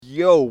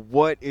Yo,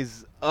 what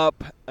is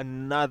up?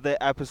 Another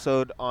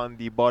episode on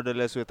the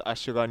Borderless with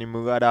Ashirani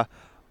Murata.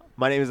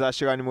 My name is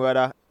Ashirani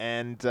Murata,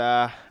 and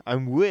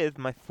I'm with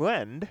my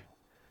friend.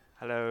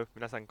 Hello,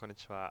 皆さんこんに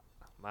ちは。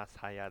マ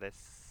サヤで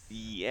す。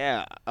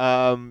Yeah.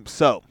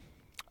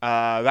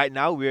 Right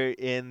now we're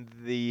in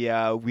we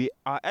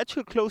are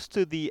actually close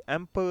to the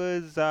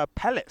Emperor's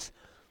Palace.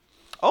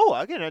 Oh,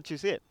 I can actually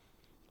see it.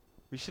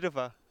 We should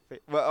have.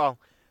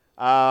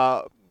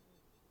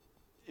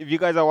 If you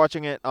guys are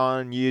watching it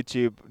on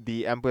YouTube,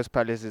 the Emperor's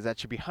Palace is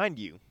actually behind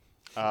you.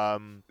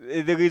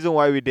 The reason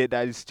why we did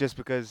that is just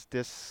because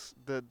this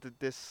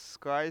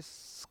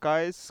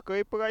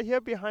skyscraper right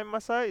here behind my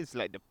side is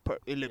like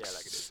it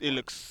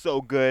looks so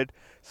good.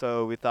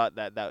 So we thought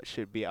that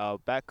should be our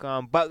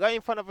background. But right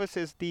in front of us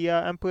is the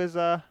Emperor's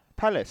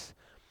Palace.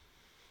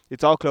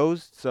 It's all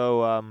closed,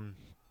 so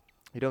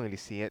you don't really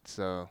see it.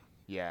 So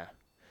yeah.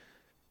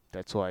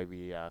 That's why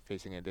we are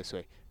facing it this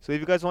way. So if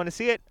you guys want to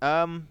see it,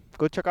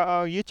 go check out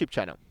our YouTube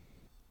channel.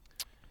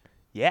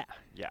 Yeah.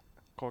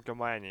 皇居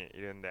前にい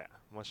るんで、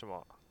もし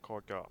も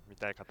皇居見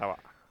たい方は、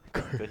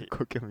ぜひ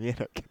故郷見え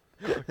ないけど。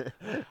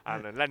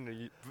何の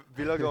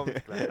ビログを見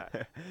てください。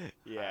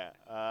Yeah.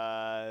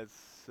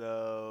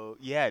 So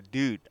yeah,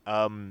 dude.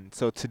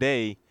 So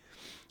today,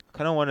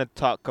 kind of want to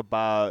talk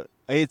about.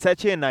 It's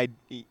actually an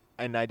idea.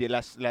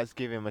 Let's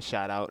give him a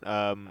shout out.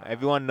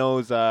 Everyone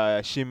knows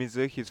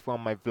Shimizu. He's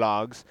from my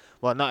vlogs.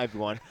 Well, not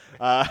everyone.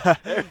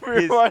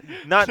 Everyone.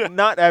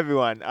 Not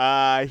everyone.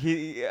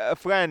 He a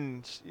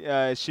friend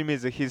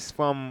Shimizu. He's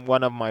from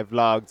one of my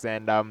vlogs,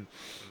 and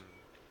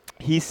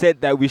he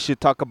said that we should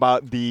talk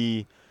about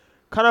the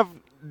kind of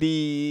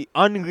the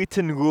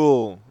unwritten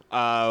rule.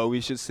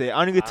 We should say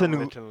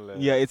unwritten.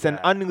 Yeah, it's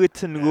an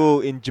unwritten rule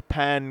in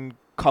Japan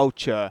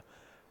culture.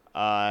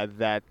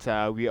 That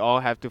we all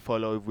have to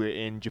follow if we're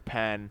in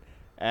Japan,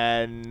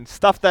 and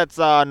stuff that's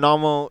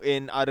normal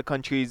in other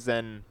countries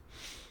and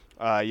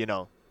are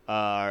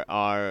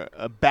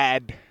a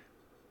bad,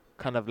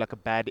 kind of like a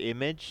bad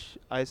image,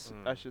 I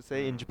should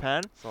say, in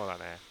Japan. そうだ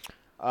ね。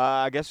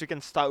I guess we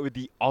can start with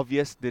the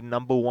obvious, the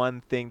number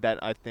one thing that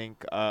I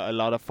think a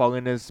lot of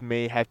foreigners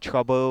may have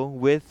trouble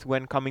with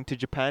when coming to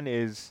Japan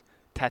is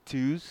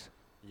tattoos.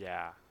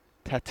 Yeah.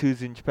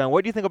 Tattoos in Japan.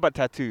 What do you think about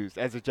tattoos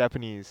as a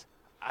Japanese?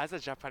 As a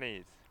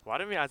Japanese. What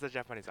do you mean as a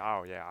Japanese?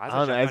 Oh, yeah. I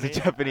don't know, as a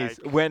Japanese.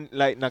 When,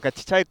 like, なんか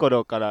ちっちゃい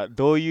頃から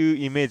どういう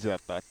イメージだっ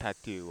た？タ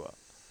トゥーは。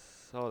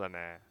そうだ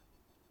ね。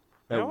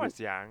When I was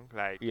young,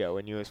 like, yeah,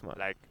 when you were small.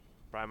 like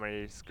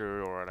primary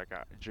school or like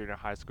a junior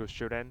high school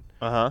student,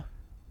 Uh-huh.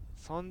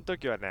 その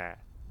時はね、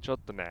ちょっ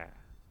とや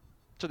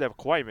っぱ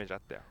怖いイメージあ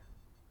ったよ。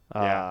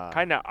Yeah,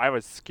 kind of I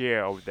was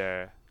scared of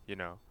the,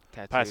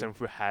 tattoo. person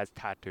who has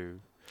tattoo.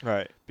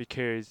 Right.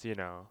 Because,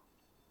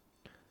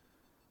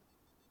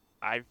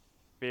 I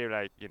feel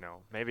like,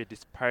 maybe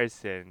this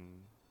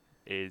person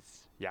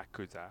is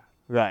Yakuza.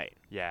 Right.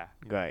 Yeah.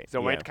 Right. So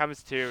when it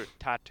comes to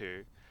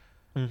tattoo,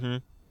 mm-hmm.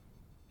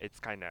 it's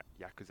kind of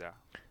Yakuza.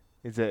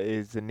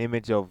 It's an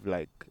image of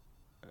like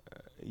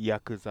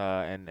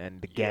Yakuza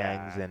and the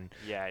gangs and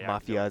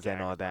mafias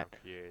and all that.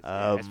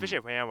 Yeah, especially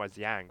when I was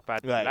young.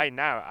 But right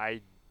now,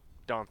 I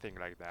don't think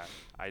like that.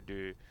 I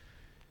do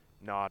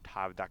not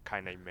have that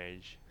kind of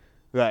image.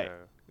 Right. So,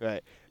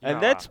 right.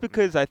 And that's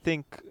because I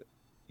think,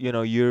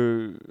 you're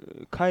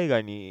海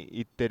外に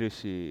行ってる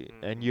し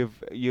and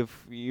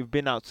you've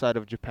been outside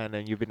of Japan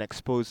and you've been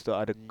exposed to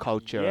other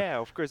culture. Yeah,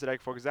 of course. Like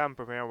for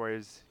example, when I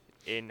was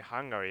in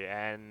Hungary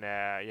and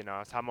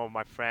some of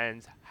my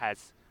friends have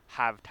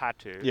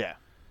tattoos. Yeah.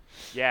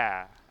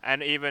 Yeah,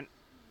 and even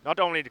not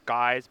only the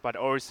guys but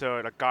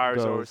also the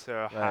girls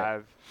also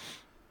have,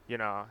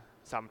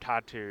 some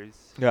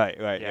tattoos. Right.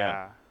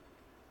 Yeah.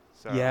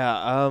 So. Yeah.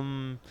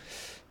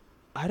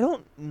 I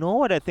don't know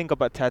what I think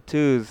about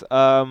tattoos.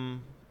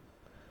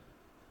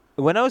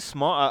 When I was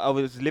small, I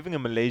was living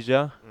in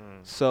Malaysia,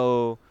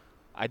 so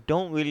I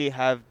don't really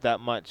have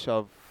that much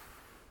of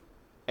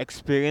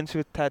experience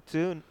with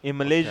tattoo. In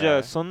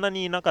Malaysia, そんな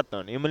にいなかった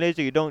のね. In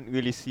Malaysia, you don't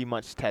really see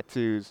much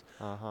tattoos.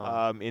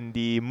 In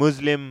the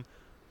Muslim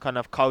kind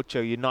of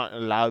culture, you're not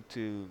allowed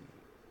to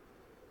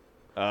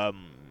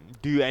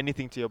do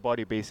anything to your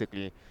body,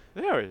 basically.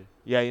 Really?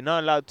 Yeah, you're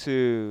not allowed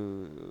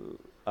to.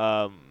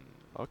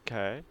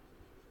 Okay.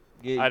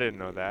 I didn't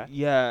know that.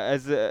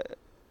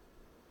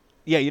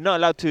 Yeah, you're not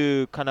allowed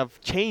to kind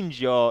of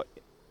change your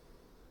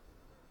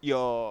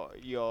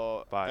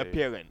body.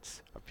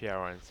 appearance.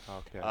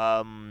 Okay.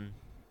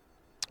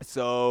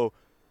 So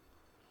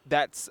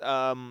that's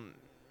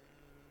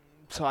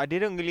so I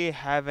didn't really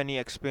have any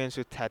experience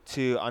with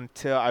tattoo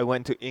until I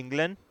went to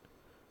England.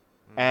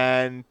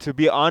 And to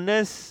be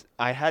honest,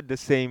 I had the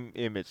same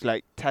image.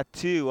 Like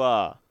tattoo,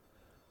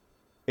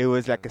 it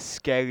was like a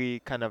scary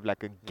kind of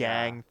like a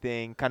gang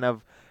thing, kind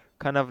of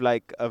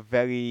like a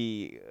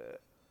very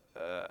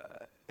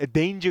a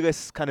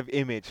dangerous kind of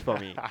image for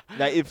me.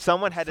 Like if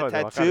someone had a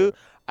tattoo,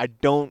 I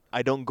don't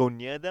go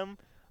near them.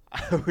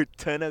 I would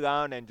turn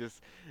around and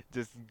just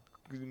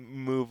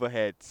move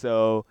ahead.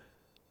 So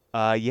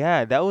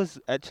Yeah, that was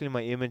actually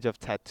my image of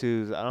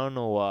tattoos. I don't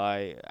know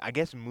why. I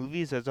guess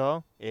movies as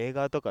well. 映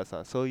画とか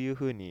さ、そういう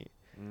風に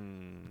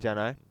じゃ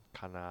ない？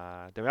か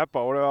な。でもやっ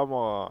ぱ俺は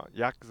もう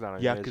ヤクザの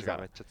イメージが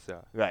めっちゃ強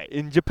い。Right.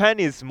 In Japan,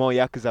 it's more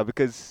yakuza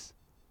because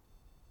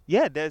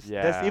yeah, there's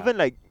Yeah. even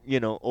like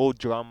old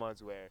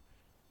dramas where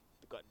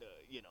you got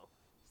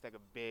it's like a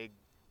big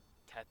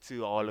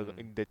tattoo all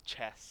in the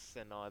chest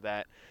and all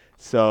that.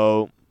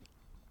 So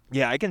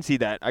yeah, I can see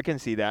that. I can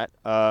see that.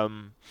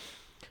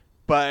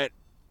 But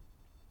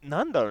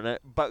none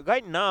but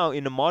right now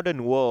in the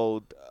modern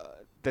world,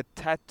 the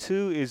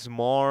tattoo is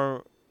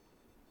more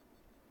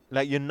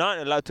like you're not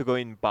allowed to go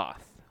in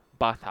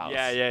bathhouse.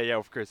 Yeah,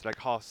 of course. Like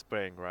hot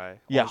spring, right?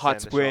 Yeah, hot 温泉で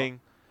しょ？ spring,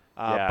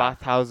 Yeah.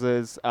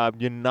 bathhouses.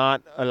 You're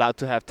not allowed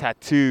to have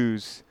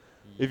tattoos.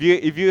 If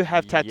you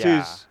have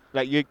tattoos,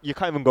 like you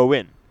can't even go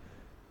in.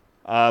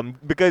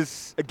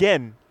 Because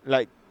again,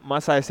 like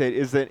Masai said,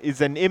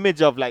 is an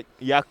image of like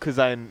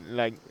yakuza and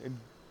like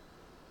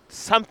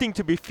something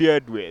to be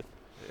feared with.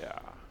 Yeah.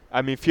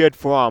 I mean, feared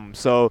from.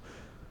 So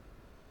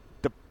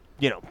the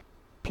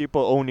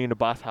people owning the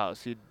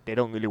bathhouse, they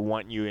don't really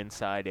want you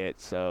inside it.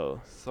 So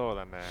そう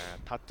だね。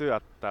タトゥーあ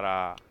った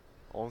ら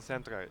温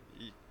泉とか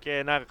行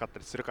けなかった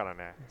りするから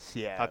ね。タ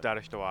yeah. トゥーあ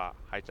る人は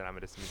入っちゃダ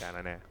メですみたい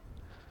なね。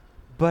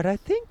But I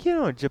think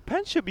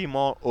Japan should be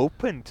more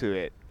open to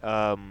it.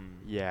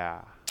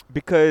 Yeah.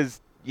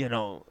 Because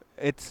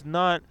it's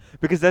not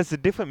because that's a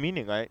different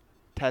meaning, right?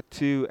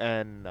 Tattoo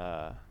and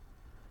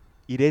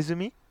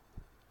irezumi,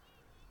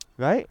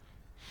 right?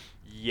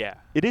 Yeah.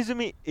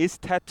 Irezumi is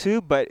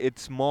tattoo, but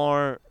it's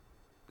more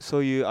そ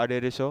ういうあ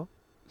れでしょ？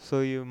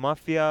そういうマ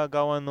フィア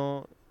側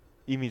の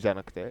意味じゃ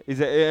なくて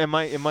am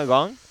I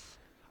wrong?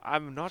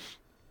 I'm not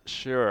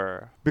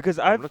sure. Because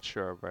I'm I've not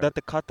sure, but だっ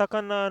てカタ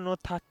カナの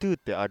タトゥーっ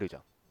てあるじゃ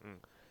ん。うん。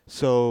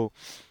 So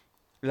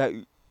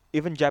like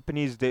even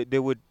Japanese they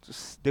would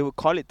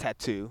call it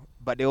tattoo,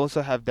 but they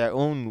also have their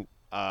own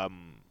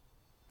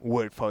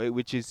word for it,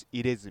 which is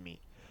irezumi.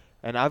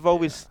 And I've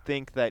always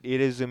think that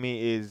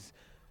irezumi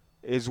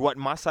is what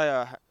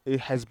Masaya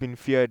has been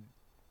feared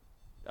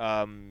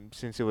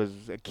since he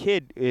was a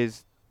kid,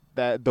 is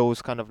that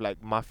those kind of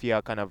like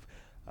mafia kind of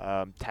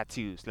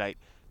tattoos, like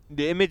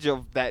the image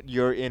of that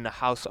you're in a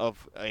house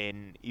of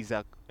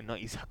not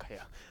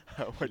izakaya.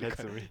 What do you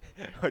call it?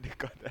 What do you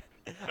call that?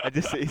 I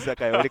just say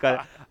izakaya. What do you call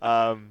it?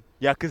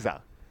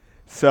 Yakuza.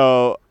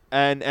 So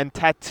and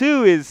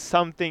tattoo is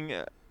something.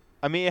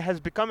 I mean, it has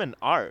become an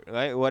art,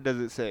 right? What does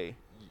it say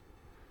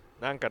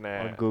なんか on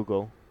ね、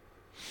 Google?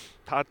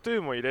 タトゥ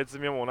ーも入れ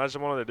墨も同じ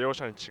もので両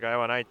者に違い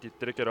はないって言っ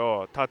てるけ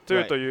ど、タトゥ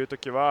ー Right. というと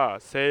きは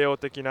西洋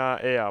的な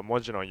絵や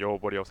文字の用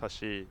彫りを指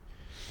し、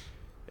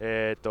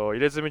入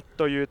れ墨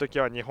というとき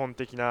は日本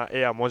的な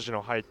絵や文字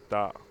の入っ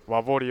た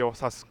和彫りを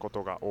指すこ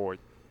とが多い。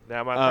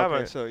で、まあ多分、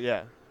 Okay, so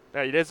yeah,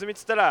 入れ墨っ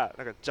つったら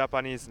なんかジャ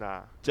パニーズ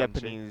な感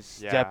じ。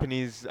 Japanese Yeah.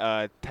 Japanese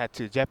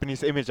tattoo,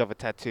 Japanese image of a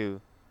tattoo,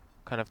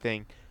 kind of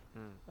thing.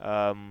 う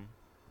ん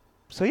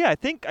So yeah, I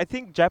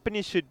think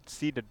Japanese should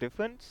see the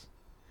difference.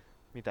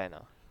 みたい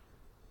な.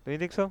 Don't you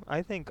think so?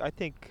 I think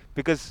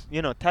because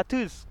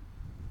tattoos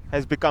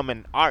has become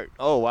an art.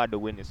 Oh wow, the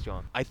wind is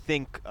strong. I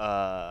think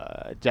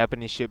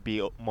Japanese should be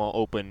more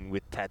open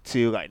with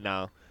tattoo right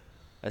now,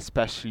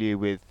 especially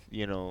with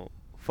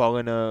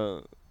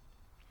foreigner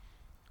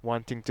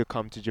wanting to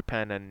come to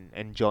Japan and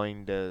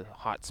enjoying the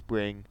hot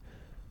spring,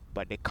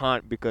 but they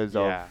can't because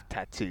Yeah. of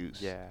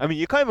tattoos. Yeah. I mean,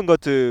 you can't even go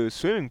to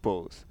swimming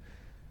pools,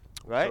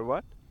 right? So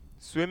what?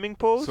 Swimming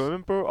pools?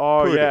 Swimming pool?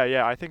 Oh Pool.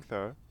 yeah, I think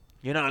so.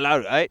 You're not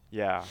allowed, right?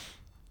 Yeah.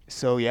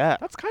 So yeah.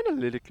 That's kind of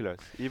ridiculous.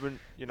 Even,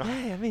 Yeah,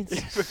 I mean,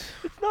 it's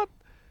not,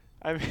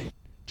 I mean,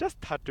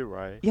 just tattoo,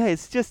 right? yeah,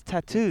 it's just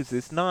tattoos.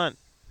 It's not.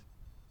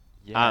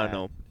 Yeah. I don't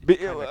know. It's But,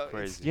 kinda it's,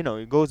 crazy.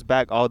 it goes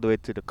back all the way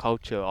to the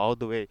culture, all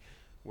the way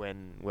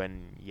when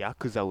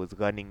Yakuza was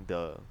running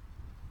the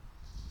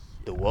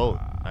world.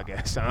 I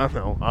guess I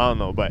don't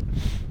know, but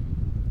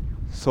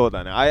so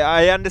then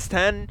I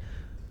understand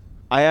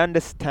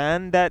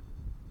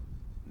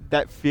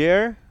that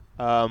fear,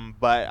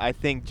 but I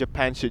think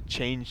Japan should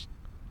change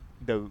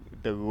the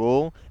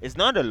rule. It's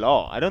not a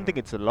law. I don't think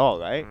it's a law,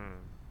 right?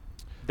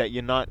 That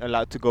you're not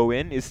allowed to go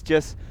in. It's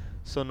just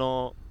そ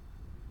の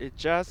It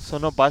just そ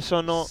の場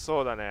所の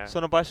そうだね。そ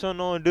の場所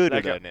のルール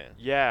Like だ a- よね。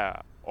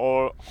 Yeah,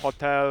 or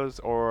hotels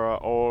or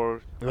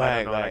I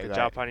Right, don't know, right, like a right.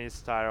 Japanese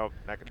style of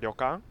like 旅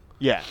館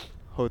Yeah,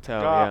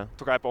 hotel. が Yeah.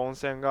 とかやっぱ温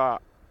泉が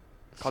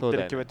勝手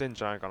に決めそうだよね。てん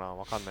じゃないかな。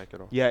わかんないけ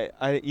ど。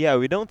 Yeah,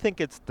 we don't think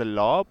it's the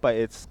law, but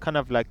it's kind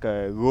of like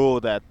a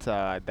rule that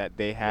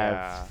they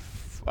have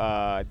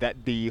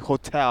that the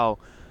hotel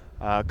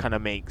kind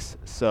of makes.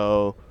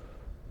 So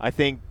I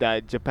think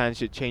that Japan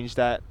should change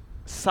that.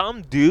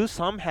 Some do,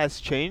 some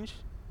has changed.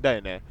 だ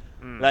よね。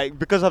うん。 Like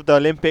because of the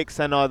Olympics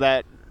and all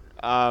that,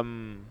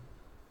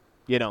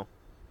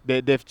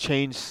 they've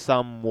changed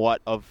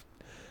somewhat of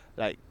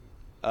like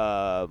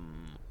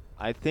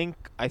I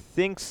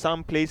think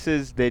some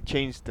places they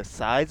changed the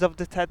size of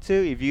the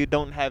tattoo. If you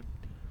don't have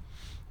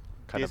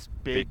kind this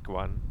of big big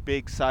one.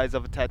 size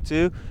of a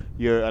tattoo,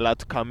 you're allowed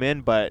to come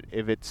in, but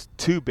if it's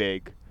too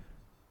big,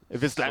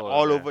 If it's like そうだね。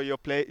 all over your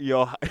plate,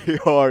 your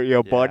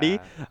body, Yeah.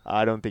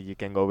 I don't think you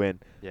can go in.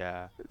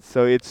 Yeah.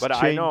 So it's But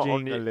I know changing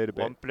only a little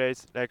one bit.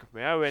 place. Like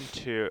when I went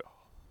to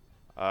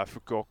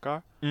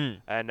Fukuoka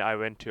Mm. and I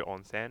went to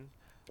onsen,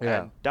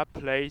 Yeah. and that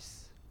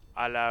place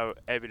allow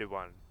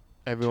everyone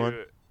Everyone.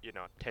 to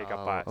take a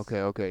Oh, bath.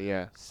 okay,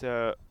 yeah.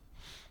 So,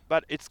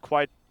 but it's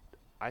quite.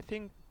 I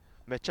think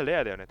めっちゃレ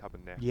アだよね多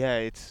分ね。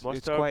 Yeah, it's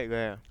Most of quite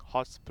rare.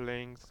 hot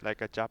springs,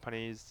 like a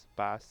Japanese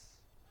bath,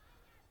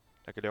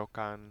 like a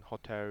ryokan,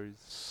 hotels.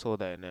 そう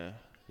だよね。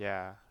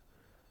 Yeah,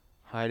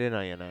 入れ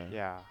ないよね。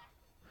 yeah.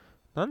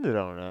 なんで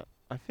だろうね。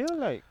I feel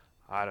like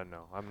I don't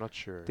know. I'm not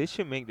sure. they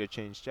should make the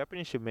change.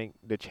 Japanese should make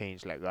the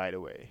change like right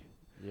away.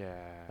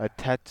 Yeah. A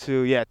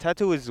tattoo, yeah,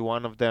 tattoo is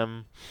one of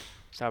them.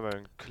 多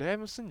分クレー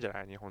ムすんじゃ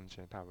ない日本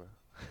人多分。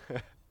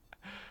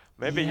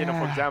Maybe for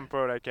Yeah.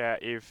 example, like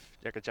if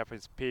like a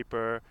Japanese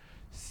people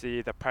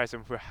see the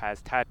person who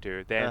has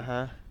tattoo, then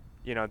Uh-huh.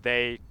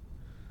 They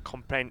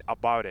complain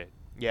about it.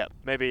 Yeah.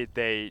 Maybe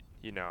they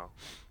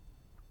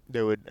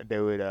They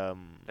would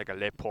like a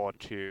report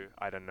to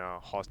I don't know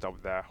host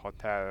of the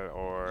hotel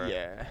or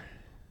yeah,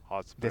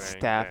 hot the spring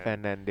staff,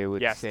 and then they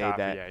would yeah, say staff,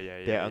 that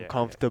yeah, they're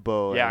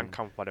uncomfortable. Yeah, and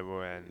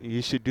uncomfortable and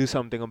you should do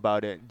something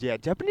about it. Yeah,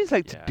 Japanese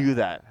like to do Yeah.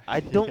 that. I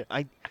don't.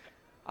 I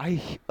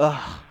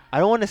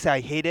don't want to say I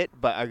hate it,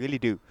 but I really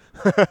do.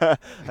 I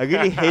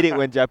really hate it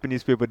when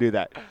Japanese people do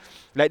that.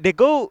 Like they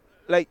go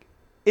like.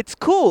 It's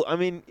cool. I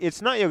mean,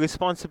 it's not your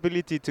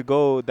responsibility to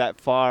go that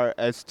far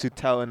as to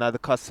tell another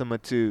customer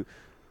to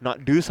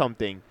not do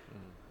something.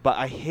 But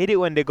I hate it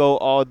when they go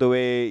all the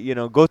way,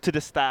 go to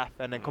the staff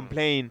and then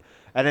complain,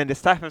 and then the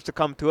staff has to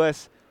come to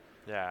us,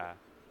 yeah.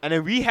 and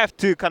then we have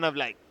to kind of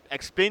like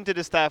explain to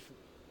the staff,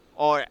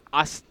 or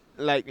us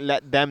like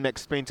let them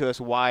explain to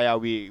us why are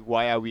we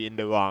in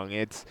the wrong.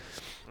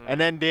 And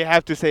then they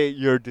have to say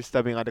you're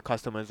disturbing other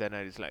customers, and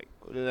it's like,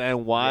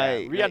 then why?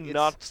 Yeah, we Like, are it's-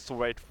 not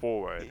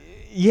straightforward.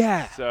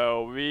 Yeah.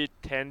 So we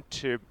tend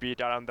to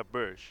beat around the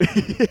bush.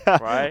 Yeah.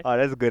 Right? Oh,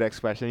 that's a good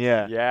expression.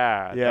 Yeah.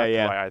 Yeah, Yeah, that's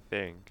yeah. why I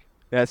think.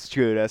 That's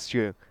true. That's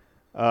true.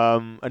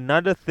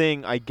 Another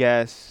thing, I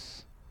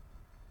guess.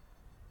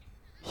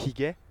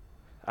 Hige,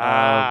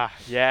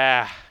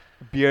 Yeah.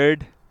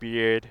 beard.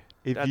 Beard.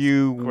 If That's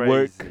you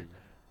work, Crazy.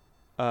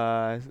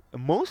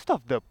 most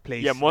of the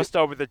places. Yeah, most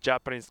of the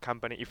Japanese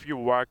company, if you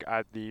work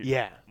at the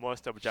Yeah.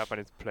 most of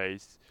Japanese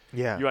place,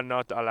 Yeah. you are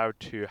not allowed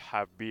to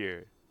have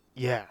beer.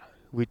 Yeah.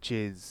 Which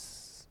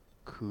is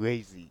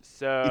crazy.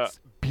 So It's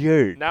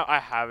beard. now I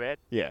have it,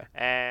 Yeah.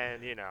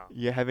 and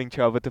You're having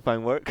trouble to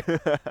find work.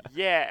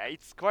 yeah,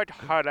 it's quite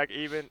hard. Like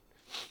even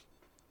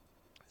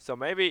so,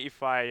 maybe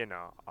if I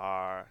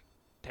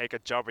take a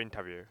job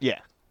interview, Yeah.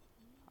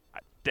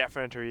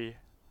 definitely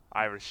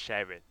I will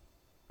shave it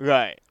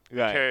Right.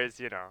 because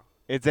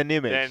It's an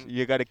image. Then-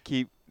 You gotta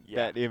keep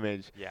yeah, that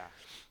image. yeah.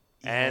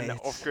 Yeah, And of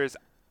it's- course,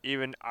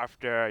 even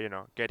after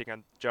getting a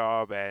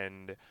job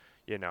and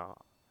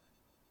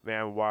when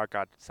I work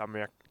at some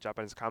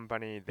Japanese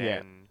company,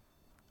 then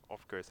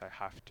of course I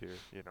have to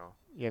you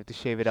have to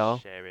shave it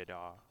off. shave it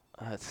off.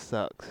 That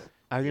sucks.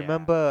 I Yeah.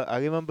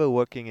 remember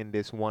working in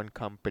this one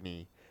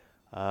company.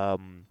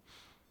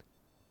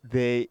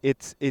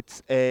 It's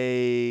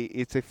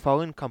a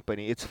foreign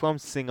company. It's from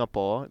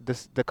Singapore.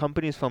 The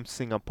company is from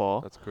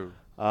Singapore. That's cool.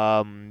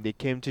 They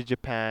came to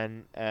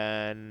Japan,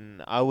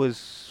 and I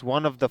was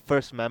one of the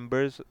first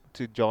members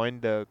to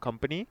join the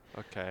company.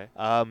 Okay.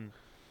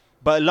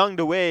 But along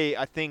the way,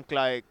 I think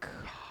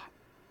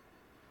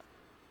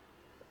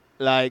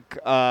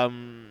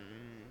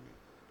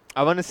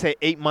I want to say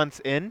 8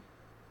 months in,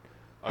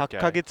 Okay.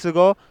 8ヶ月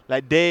後,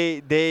 like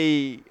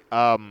they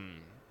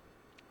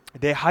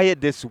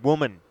hired this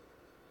woman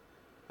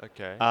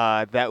Okay.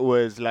 that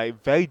was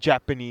like very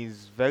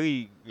Japanese,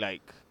 very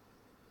like,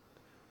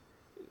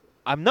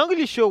 I'm not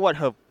really sure what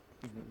her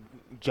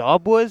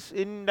job was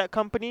in that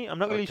company. I'm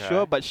not really Okay.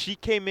 sure, but she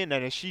came in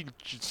and she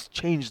just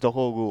changed the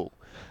whole rule.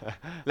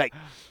 Like,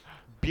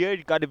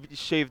 beard got to be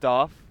shaved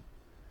off.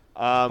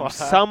 What?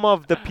 Some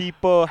of the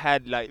people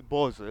had like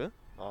bozu.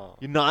 Oh.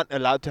 You're not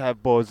allowed to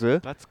have bozu.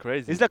 That's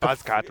crazy. It's like a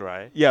buzz cut,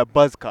 right? Yeah,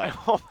 buzz cut.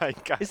 Oh my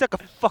god. It's like a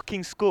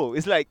fucking school.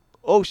 It's like,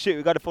 oh shit,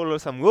 we got to follow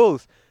some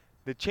rules.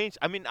 They changed.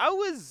 I mean,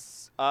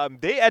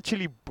 they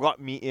actually brought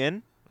me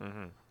in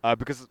Mm-hmm.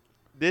 because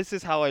this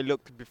is how I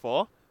looked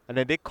before. And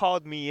then they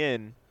called me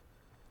in.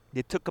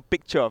 They took a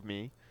picture of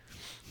me.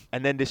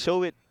 And then they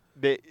show it.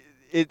 They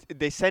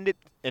send it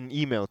an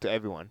email to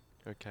everyone.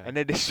 Okay. And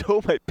then they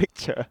show my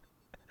picture.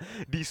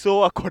 Di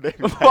so ako na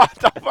yung- What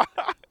the fuck?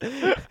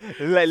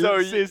 Like,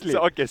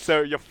 seriously.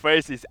 So your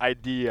face is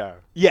ideal.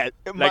 Yeah,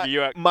 Like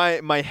you are.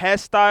 my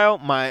hairstyle,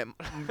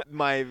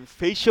 my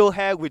facial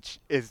hair, which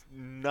is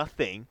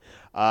nothing.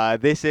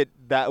 They said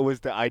that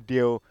was the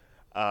ideal.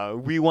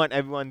 We want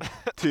everyone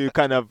to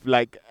kind of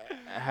like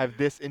have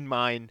this in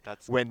mind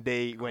That's when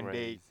they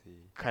crazy.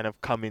 kind of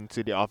come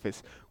into the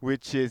office,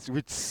 which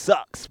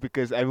sucks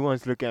because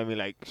everyone's looking at me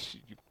like,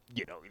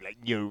 like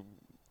you're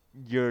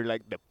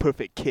like the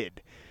perfect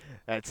kid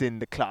that's in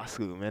the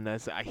classroom, and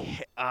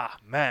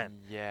man.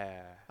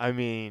 Yeah. I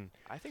mean,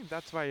 I think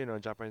that's why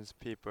Japanese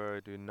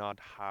people do not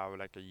have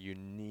like a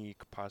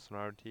unique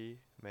personality,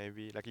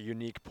 maybe like a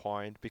unique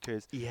point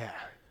because yeah,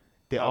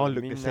 they 多 all 分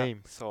look み the んな same.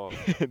 そう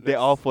They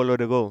all let's follow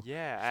the goal.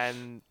 yeah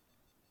and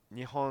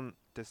日本っ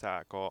て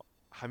さこう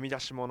はみ出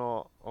し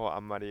物をあ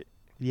んまり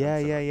なん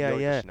Yeah, つう yeah, の yeah, 用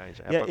意 yeah. しない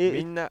じゃん Yeah, やっぱ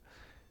みんな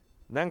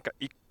なんか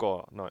一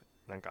個の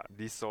なんか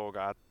理想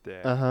があっ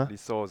て uh-huh. 理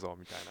想像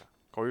みたいな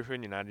こういう風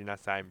になりな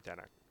さいみたい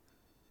な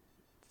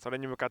それ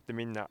に向かって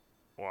みんな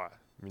おい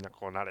みんな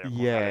こうなれよこう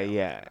な Yeah, れよみ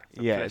た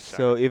い yeah, な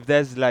そういうプレ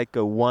yeah. ッシャー So が if there's like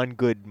a one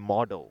good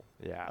model,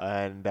 yeah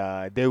and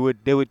they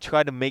would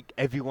try to make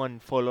everyone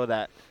follow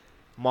that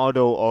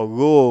model or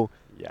rule,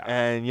 yeah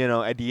and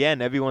at the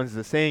end everyone's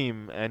the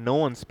same and no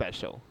one's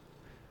special.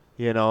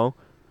 You know,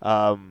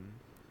 um,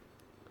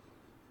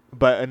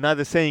 but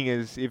another saying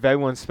is if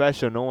everyone's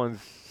special, no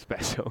one's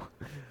special.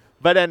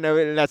 But then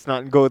let's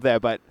not go there.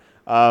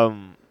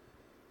 Um,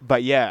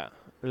 but yeah,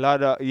 a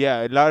lot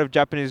of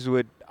Japanese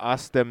would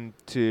ask them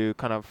to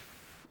kind of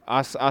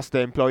ask the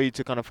employee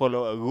to kind of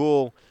follow a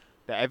rule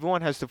that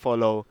everyone has to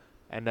follow,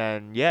 and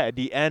then at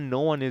the end, no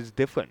one is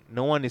different,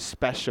 no one is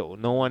special,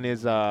 no one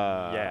is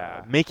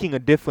Yeah. making a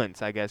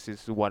difference. I guess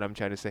is what I'm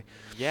trying to say.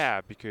 Yeah,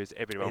 because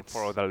everyone It's-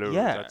 follow the rules.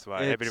 yeah, That's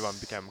why everyone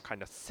it's- became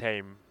kind of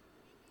same.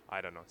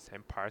 I don't know,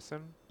 same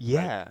person.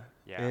 Yeah,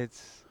 Yeah.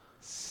 it's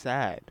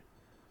sad,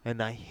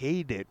 and I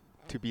hate it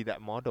to be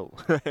that model.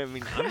 I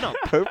mean, I'm not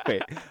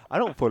perfect. I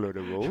don't follow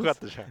the よ rules. かっ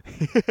たじゃん。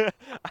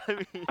 I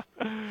mean,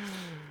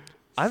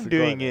 I'm すごい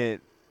doing ね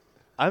it.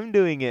 I'm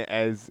doing it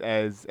as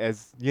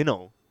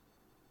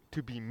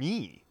to be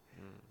me.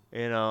 う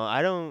ん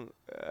I don't.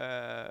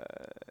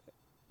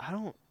 I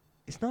don't.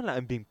 It's not like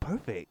I'm being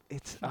perfect.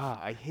 It's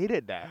I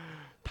hated that.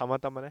 たま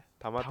たまね、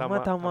たまたたま、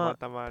またま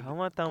たまた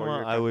ま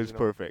Tamatama, I こう was いう感じの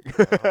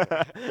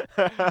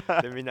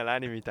perfect. で、みんな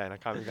何みたいな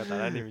髪型、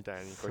何み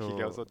たいにこうひ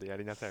げを剃ってや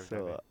りなさいみたい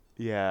なね So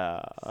yeah,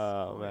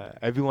 So, man,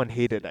 everyone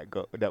hated that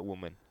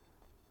woman.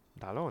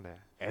 だろうね。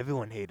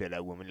 Everyone hated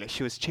that woman. Like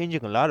she was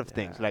changing a lot of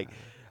things. Yeah. Like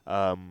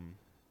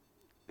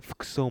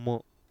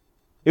fukusomo.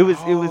 It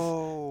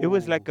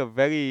was like a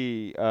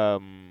very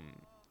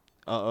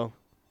uh-oh.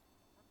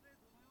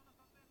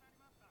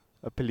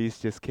 A police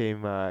just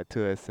came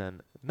to us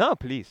and not a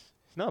police.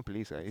 He's not a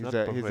police. He's not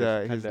a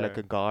police, he's like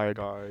a guard.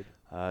 guard.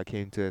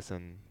 Came to us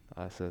and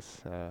asked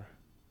us.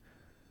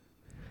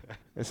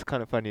 It's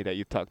kind of funny that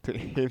you talk to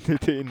him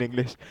in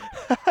English.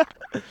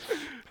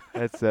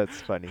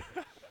 That's funny.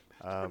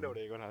 なんで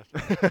俺英語の話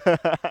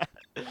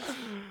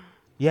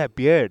Yeah,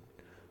 beard,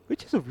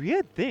 which is a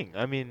weird thing.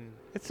 I mean,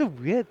 it's a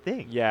weird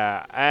thing.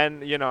 Yeah,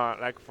 and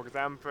like for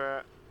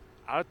example,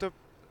 out of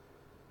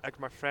like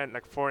my friend,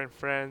 like foreigner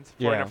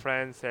Yeah.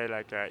 friends say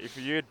like if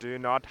you do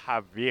not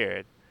have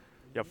beard,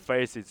 your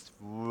face is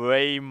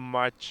way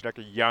much like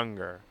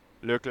younger,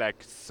 look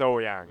like so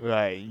young.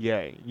 Right.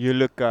 Yeah. You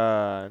look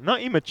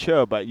not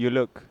immature, but you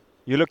look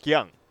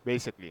young,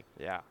 basically,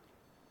 Yeah,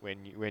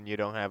 when you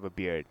don't have a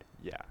beard.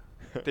 yeah.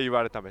 って言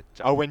われためっち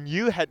ゃ。 Or when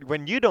you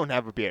don't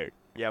have a beard.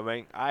 Yeah,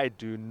 when I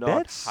do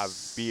not have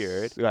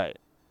beard, Right.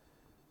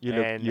 You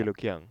And-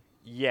 look young.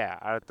 yeah,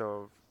 out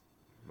of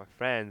my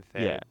friends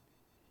say Yeah.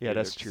 Yeah, you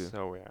that's look true.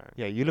 So young.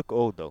 Yeah, you look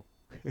old though,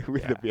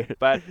 with the Yeah, beard.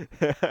 But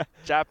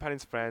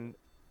Japanese friends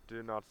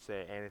do not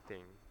say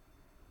anything.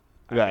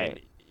 I Right.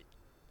 mean,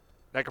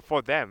 like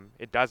for them,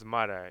 it doesn't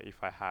matter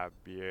if I have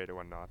beard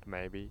or not.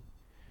 Maybe.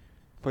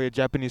 For your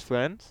Japanese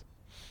friends,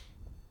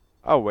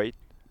 Oh wait.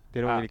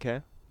 they don't Ah. really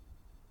care.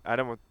 あ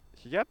でも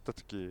ひげあった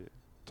時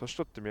年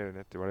取って見える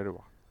ねって言われる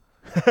わ。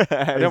 Is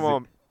で it-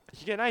 も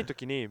ひげない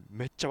時に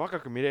めっちゃ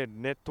若く見れる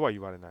ねとは言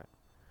われな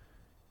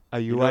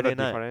い。 you know are the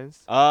not.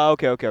 difference?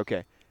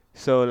 Okay.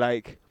 So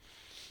like,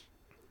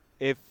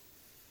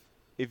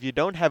 if you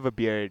don't have a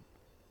beard,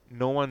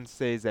 no one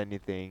says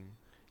anything.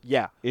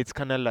 Yeah, It's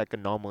kind of like a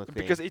normal thing.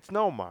 because it's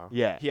normal.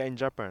 Yeah. Here in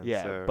Japan.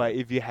 yeah, so but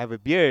if you have a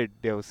beard,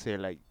 they'll say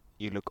like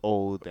you look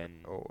old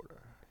and older.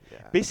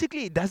 Yeah.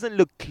 basically it doesn't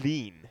look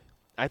clean.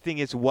 I think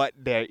it's what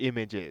their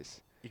image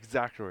is.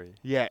 Exactly.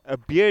 Yeah, a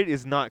beard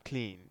is not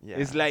clean.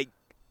 It's Yeah. like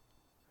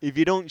if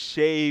you don't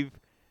shave,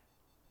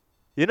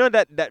 you know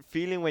that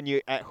feeling when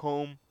you're at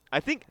home. I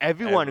think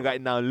everyone Everyone.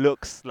 right now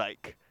looks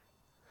like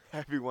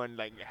everyone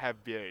like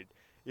have beard.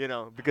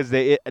 Because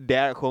they're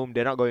at home,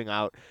 they're not going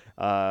out.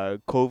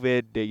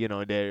 COVID,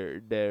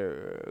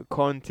 they're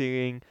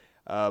quarantining,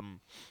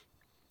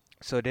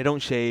 so they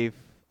don't shave.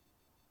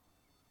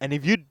 And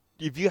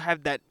if you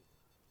have that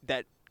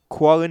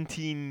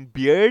quarantine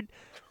beard,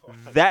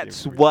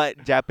 that's beard.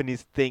 what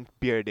Japanese think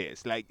beard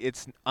is. Like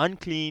it's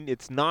unclean.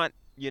 It's not.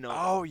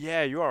 Oh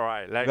yeah, you are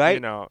right. Like Right?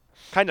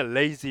 kind of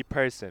lazy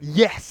person.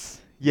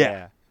 Yes.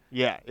 Yeah.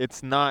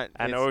 It's not.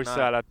 And it's also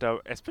not- a lot of,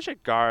 especially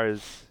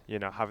girls,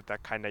 have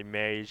that kind of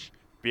image.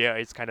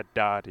 Beard is kind of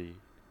dirty.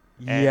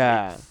 And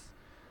yeah. It's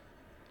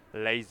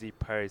lazy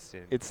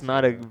person. It's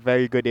not a so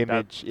very good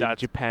image in that's-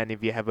 Japan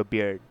if you have a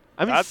beard.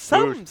 I mean,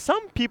 That's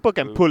some people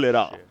can pull it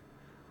off. bullshit.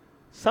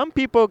 Some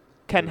people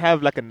can Bullshit.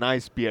 have like a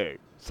nice beard.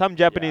 Some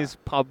Japanese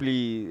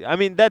probably. I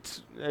mean,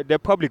 that's they're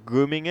probably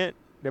grooming it.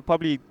 They're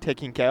probably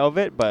taking care of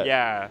it. But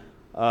Yeah,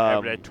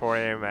 Every day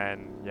trim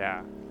and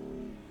yeah.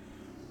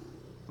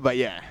 But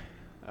yeah,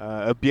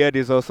 a beard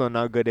is also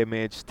not a good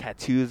image.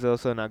 Tattoos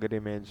also not a good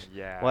image.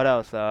 Yeah. What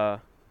else?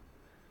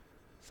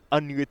 It's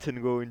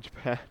unwritten rule in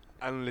Japan.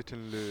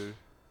 Unwritten rule.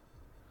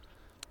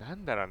 な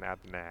んだろうね、あ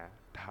とね。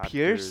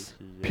Pierce? タ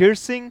トゥー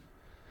Piercing?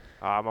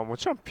 ああ、まあも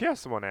ちろんピア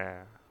スも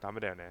ね、ダメ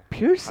だよね。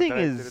 Piercing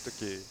働いてる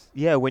時。 is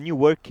yeah. When you're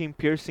working,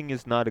 piercing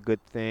is not a good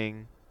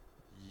thing,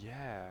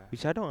 Yeah.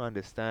 which I don't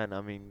understand.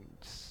 I mean,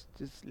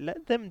 just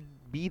let them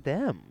be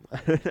them.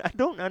 I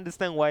don't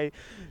understand why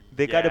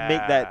they gotta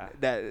make Yeah.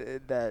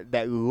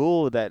 that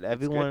rule that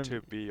everyone. It's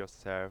good to be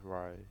yourself,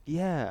 right?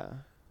 Yeah.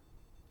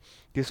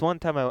 This one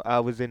time I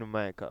was in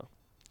America.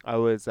 I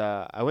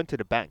went to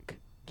the bank.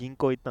 銀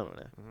行行ったの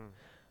ね。う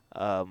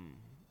ん。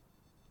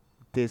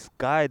This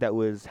guy that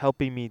was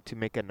helping me to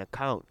make an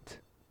account.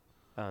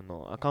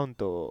 アカウン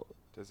トを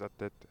手伝っ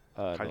てって。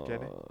会計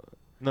ね。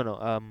no,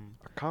 ア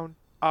カウント、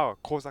あ、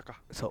口座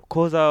か。そう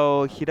口座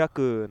を開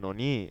くの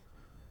に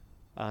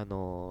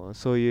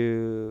そう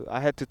いう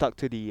I had to talk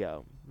to the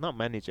not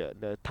manager,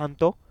 the 担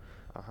当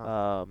あ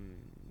は。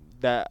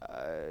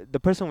that the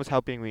person was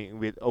helping me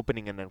with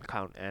opening an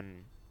account,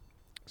 and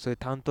so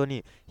担当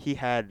に he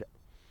had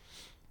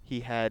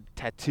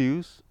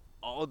tattoos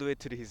all the way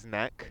to his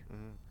neck. う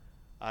ん。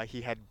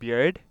He had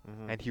beard う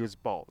ん。 and he was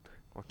bald.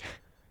 Okay.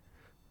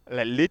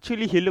 Like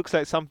literally, he looks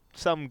like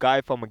some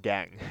guy from a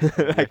gang,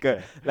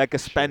 like a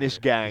Spanish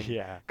Sure. gang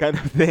Yeah. kind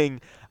of thing.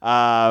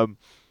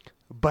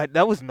 But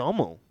that was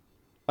normal.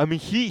 I mean,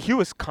 he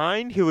was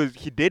kind.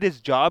 He did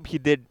his job. He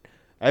did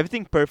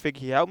everything perfect.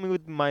 He helped me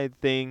with my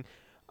thing.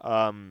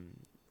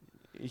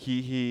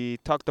 He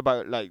talked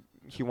about like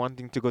he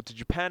wanting to go to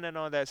Japan and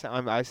all that. So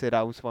I said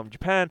I was from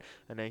Japan,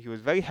 and then he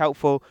was very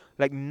helpful.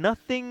 Like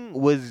nothing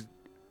was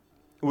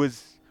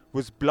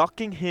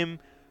blocking him,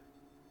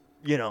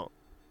 you know,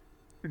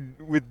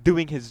 with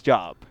doing his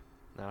job.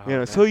 なるほ You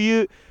ど know, ね。 so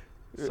you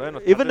そういう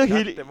の even though 立て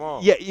he なくて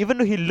も yeah even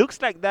though he looks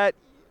like that,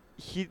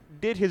 he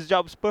did his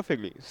jobs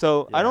perfectly.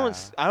 So Yeah.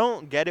 I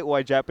don't get it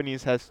why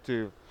Japanese has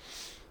to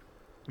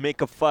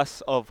make a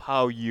fuss of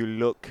how you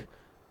look,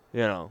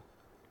 you know,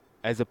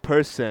 as a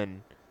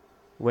person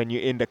when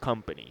you're in the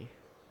company.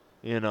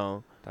 You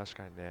know, 確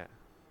かにね。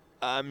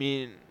 I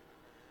mean,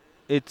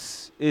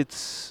 it's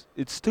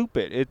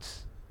stupid.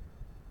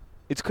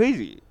 It's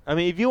crazy. I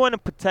mean, if you want to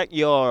protect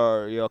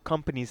your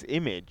company's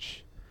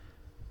image,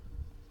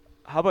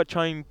 how about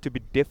trying to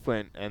be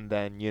different and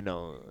then, you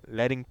know,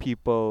 letting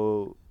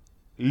people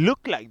look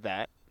like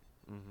that,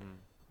 うんうん。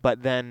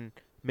 but then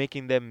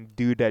making them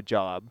do their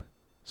job.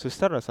 So し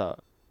たらさ、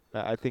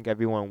I think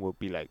everyone will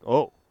be like,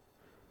 oh,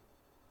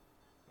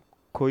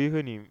 こういう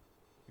風に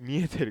見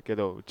えてるけ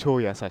ど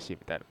超優しいみ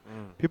たいな。う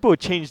ん。 People will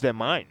change their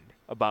mind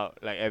about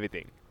like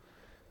everything.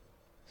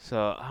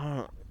 So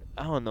I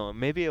don't know.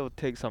 Maybe it will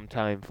take some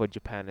time for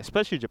Japan,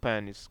 especially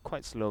Japan. It's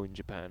quite slow in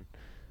Japan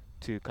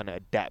to kind of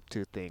adapt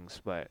to things.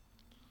 But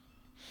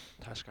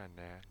確かに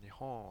ね。日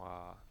本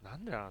はな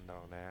んでなんだ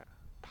ろうね。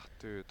タ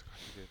トゥーとか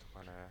ヒゲと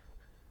かね。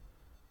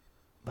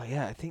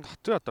 yeah, I think. タ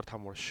トゥーだったら多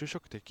分俺就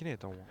職できねえ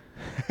と思う。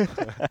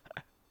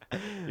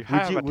If Would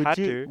I have you a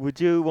tattoo,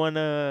 would you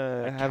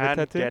wanna I have a can't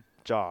tattoo? get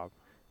job.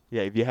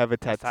 Yeah, if you have a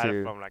Aside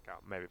tattoo. from like a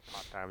maybe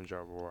part-time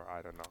job or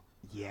I don't know,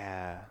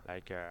 Yeah.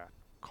 like a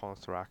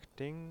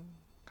constructing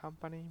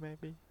company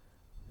maybe.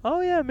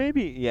 Oh yeah,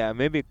 maybe. Yeah,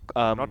 maybe.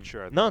 Not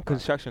sure. Not though, a but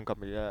construction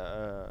company.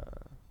 Oh,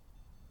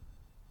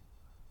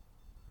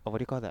 what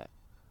do you call that?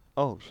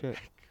 Oh shit.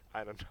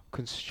 I don't know.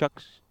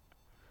 Construction.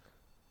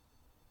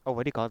 Oh,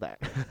 what do you call that?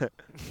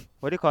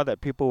 What do you call that?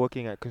 People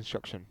working at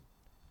construction.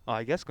 Oh,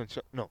 I guess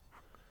No.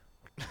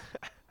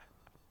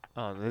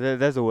 Oh,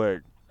 there's a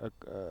word.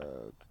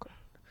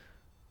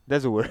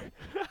 There's a word.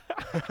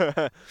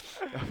 I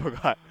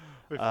forgot.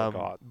 We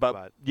forgot.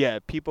 But yeah,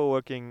 people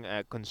working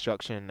at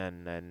construction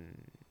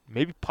and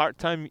maybe part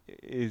time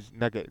is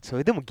なんかそ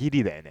れでもギ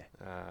リだよね。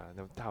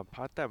でも多分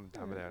パートタイム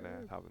ダメだよね。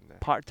多分ね。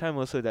 Part time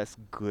also that's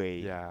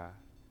great. Yeah.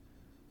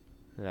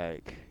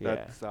 Like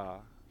yeah. That's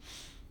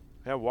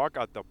I work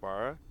at the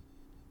bar.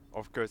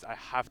 Of course, I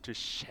have to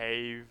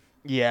shave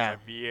Yeah.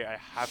 my beard. I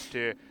have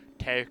to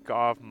take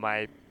off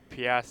my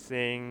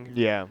piercing.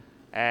 Yeah.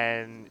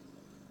 And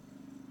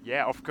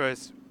yeah, of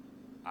course,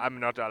 I'm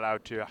not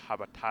allowed to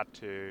have a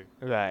tattoo.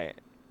 Right.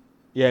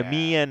 Yeah, Yeah.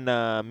 me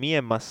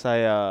and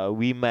Masaya,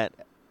 we met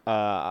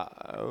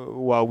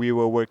while we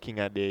were working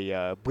at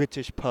a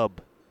British pub.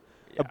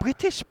 A Yeah.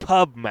 British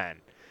pub,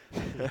 man.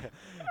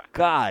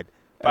 God.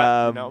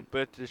 But you know,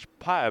 British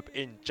pub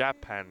in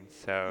Japan,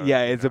 so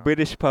Yeah, you it's a know,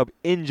 British pub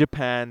in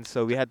Japan,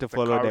 so we had to the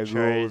follow their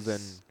culture rules and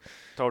is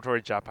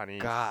totally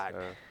Japanese. God.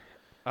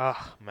 So,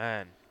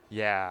 man.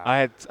 yeah.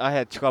 I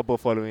had trouble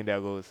following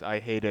their rules. I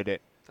hated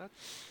it.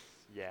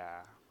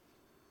 Yeah.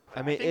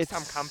 I mean, think it's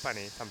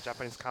some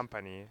Japanese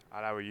company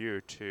allow you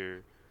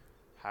to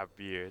have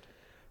beard.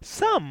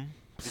 some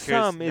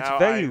Because it's now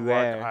very I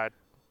rare. work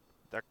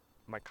at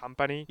my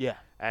company, Yeah.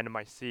 and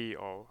my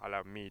CEO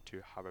allow me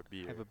to have a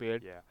beard. Have a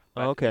beard? Yeah.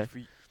 Oh, okay.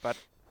 But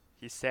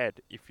he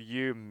said if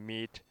you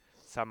meet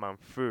someone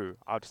who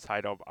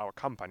outside of our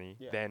company,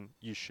 Yeah. then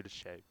you should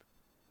shave.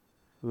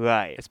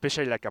 Right.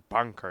 Especially like a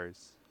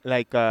bankers.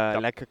 Like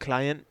a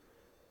client.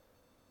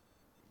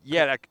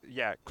 Yeah, like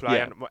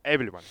client,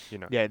 everyone,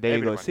 Yeah, there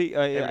you go. everyone, See, yeah,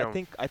 I everyone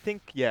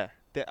think yeah.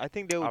 I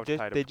think they will outside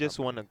of they the just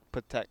want to company.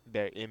 protect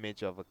their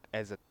image of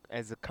as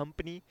a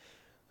company.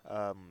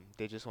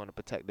 They just want to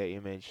protect their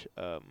image.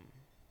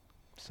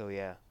 So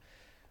yeah.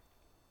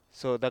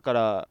 So だか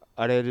ら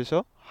あれでし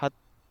ょ？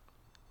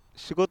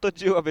仕事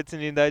中は別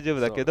に大丈夫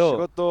だけ仕ど、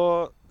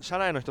事、社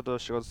内の人と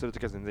仕事すると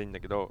きは全然いいんだ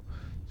けど、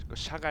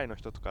社外の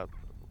人とか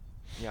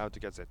に会うと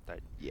きは絶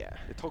対。yeah.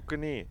 で特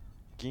に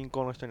銀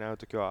行の人に会う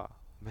ときは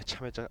めち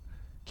ゃめちゃ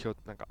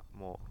なんか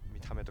もう見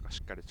た目とかし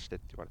っかりしてっ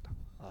て言われた。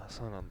あ、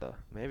そうなんだ。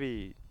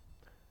maybe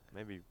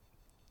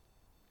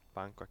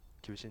バンクは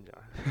厳しいんじ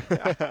ゃ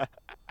ない？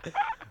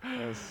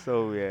 That's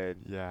so weird.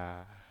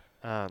 Yeah.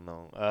 I don't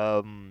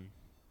know.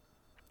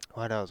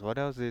 What else? What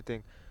else do you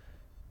think?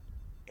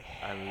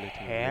 A little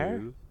Hair?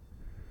 blue.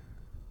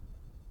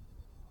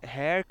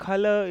 Hair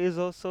color is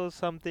also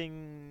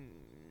something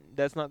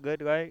that's not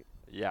good, right?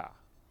 Yeah.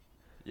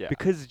 Yeah.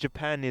 Because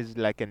Japan is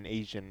like an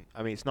Asian.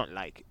 I mean, it's not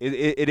like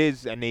it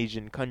is an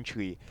Asian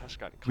country. 確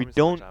かに We 髪染めち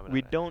ゃ don't ダメだね。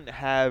we don't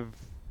have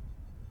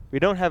we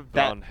don't have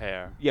that. Blonde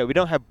hair. Yeah, we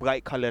don't have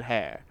bright colored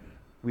hair.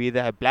 We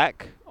either have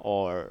black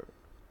or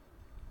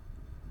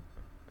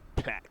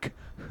black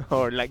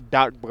or like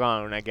dark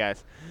brown, I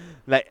guess.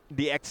 Like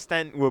the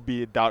extent will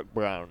be dark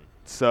brown.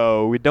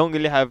 So we don't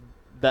really have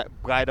that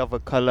bright of a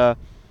color.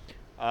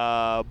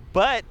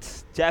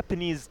 But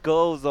Japanese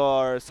girls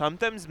or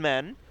sometimes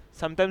men,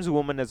 sometimes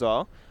women as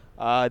well.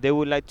 They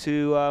would like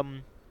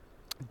to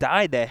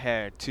dye their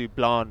hair to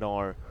blonde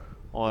or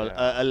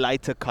Yeah. a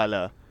lighter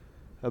color.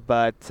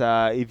 But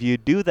if you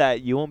do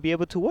that, you won't be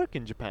able to work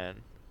in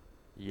Japan,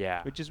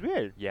 Yeah. which is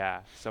weird.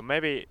 Yeah. So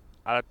maybe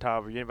a lot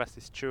of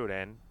university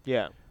students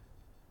Yeah.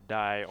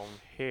 dye on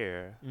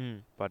hair,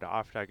 Mm. but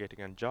after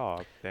getting a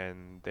job,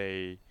 then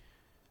they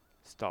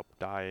stop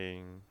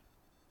dyeing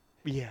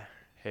Yeah.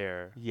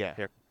 hair. Yeah.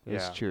 Hair.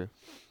 That's Yeah. true.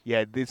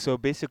 Yeah. So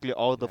basically,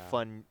 all the Yeah.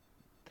 fun,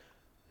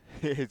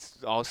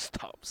 it's all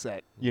stops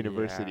at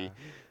university, Yeah.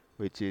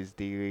 which is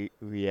the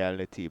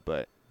reality.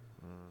 But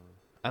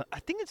Mm. I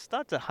think it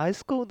starts at high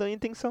school. Don't you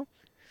think so?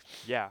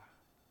 Yeah.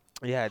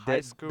 Yeah. High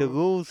The school.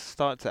 rules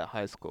starts at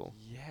high school.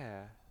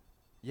 Yeah.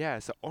 Yeah.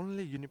 So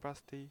only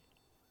university.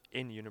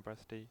 In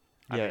university.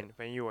 I Yeah. mean,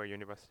 when you are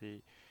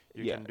university,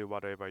 you Yeah. can do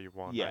whatever you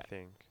want. Yeah. I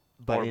think.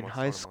 But in Almost,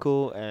 high almost.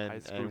 school High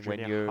and, school, and when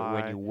junior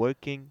when high. you're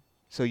working,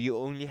 so you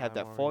only have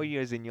that 4 Primary.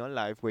 years in your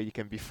life where you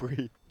can be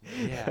free,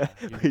 Yeah.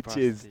 which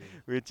is university.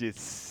 which is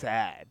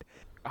sad.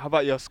 How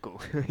about your school?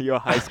 Your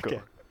high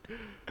school.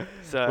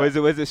 So Was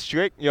it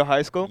strict? Your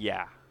high school?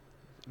 yeah.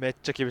 めっ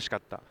ちゃ厳しか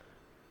った。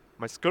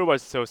My school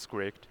was so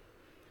strict.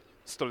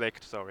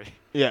 Sorry.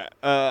 Yeah.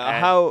 And-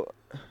 How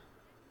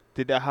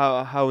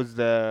was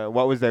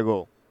what was their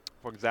goal?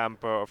 For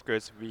example, of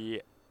course,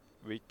 we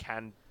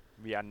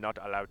are not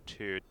allowed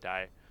to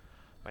dye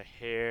my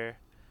hair.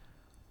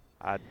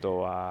 あと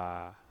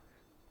は、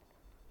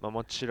まあ、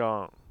もち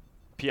ろん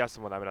ピアス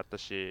もダメだった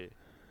し、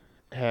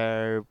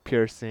Hair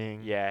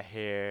piercing. yeah,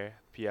 hair,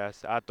 ピア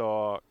ス、あ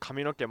と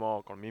髪の毛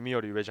もこの耳よ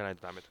り上じゃない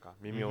とダメとか、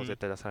耳を絶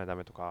対出さないとダ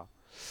メとか。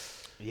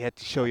You had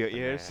to show your あと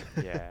ね ears.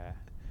 Yeah.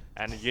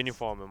 And ユニフ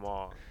ォーム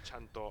もちゃ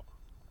んと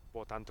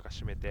ボタンとか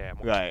閉めて、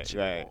もうきっ Right, ちり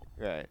も right,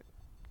 right.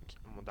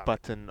 うもうダメ。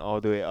 Button all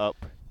the way up.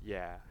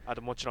 Yeah. あ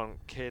ともちろん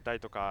携帯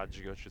とか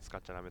授業中使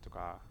っちゃダメと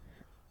か。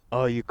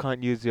Oh, you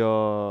can't use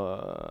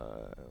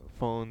your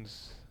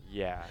phones.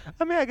 Yeah.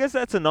 I mean, I guess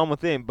that's a normal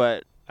thing,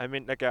 but I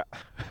mean, like,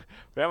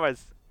 when I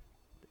was,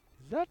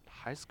 is that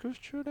high school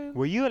student?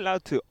 were you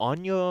allowed to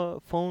on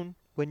your phone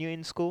when you're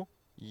in school?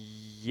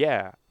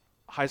 Yeah,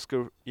 high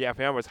school. Yeah,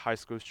 when I was high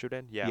school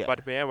student. Yeah, Yeah.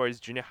 but when I was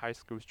junior high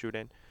school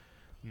student,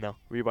 No.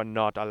 we were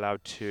not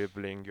allowed to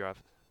bring your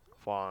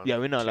phone. Yeah,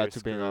 we're not allowed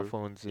to bring our school.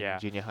 phones in Yeah.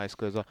 junior high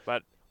school as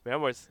well. When I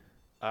was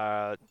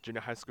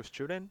junior high school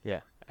student.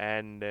 Yeah.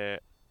 And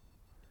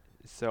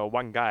so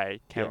one guy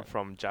came Yeah.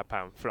 from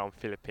Japan, from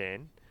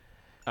Philippines.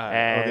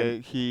 Okay,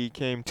 he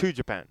came to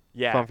Japan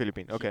Yeah. from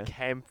Philippines. Okay. He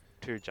came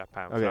to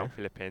Japan Okay. from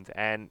Philippines,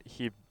 and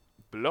he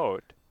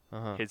blowed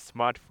Uh-huh. his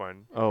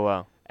smartphone. Oh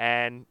wow.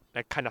 And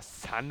like kind of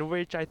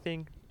sandwich, I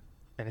think.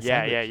 And a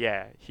Yeah.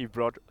 sandwich. He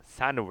brought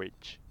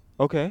sandwich.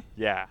 Okay.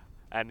 Yeah,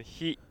 and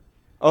he.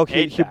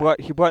 Okay, Ate he that.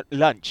 brought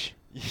lunch.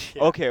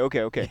 Yeah,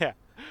 Okay. Yeah.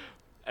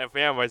 And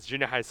when I was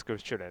junior high school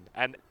student,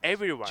 and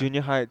everyone.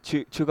 Junior high,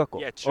 中学校.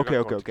 Yeah, Okay, 中学校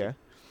okay, の時。 okay.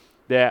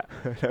 で、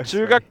 That's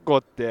中 funny. 学校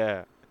っ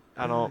て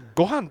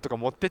ご飯とか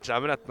持ってっちゃ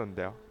ダメだったん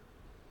だよ。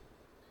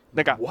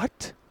なんか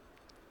What?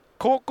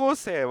 高校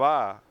生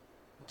は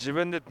自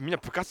分でみんな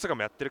部活とか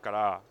もやってるか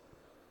ら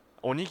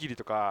おにぎり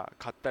とか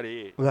買った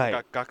り、 Right. な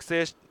んか学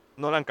生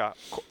のなんか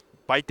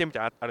売店みた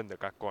いなのあるんだよ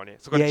学校に。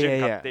そこ Yeah, で yeah,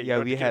 買っ yeah. てい Yeah, ろい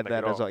ろ we できるん had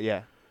だけ that as ど well.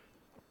 Yeah.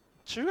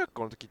 中学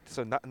校の時って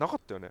それなかっ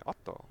たよね。あっ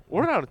た？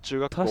俺らの中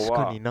学校確か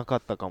はになか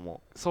ったか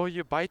も。そうい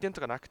う売店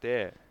とかなく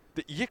て、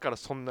で家から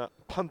そんな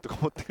パンとか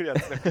持ってくるや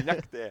つなんかいな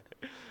くて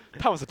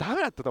多分それダ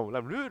メだったと思う。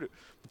ルール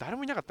誰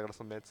もいなかったから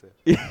そんなやつ。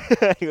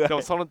 yeah. で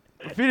もその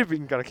フィリピ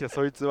ンから来た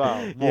そいつは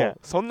も Yeah. う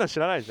そんなん知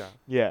らないじゃん。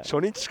 Yeah. 初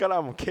日か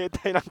らもう携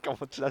帯なんか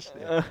持ち出して、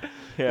で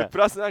Yeah. プ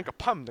ラスなんか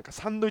パンなんか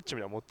サンドイッチ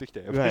みたいなの持ってき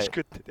て Right. 飯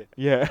食ってて、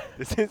 Yeah.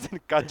 で先生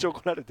にガチ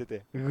怒られて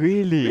て、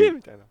 Really?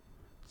 みたいな、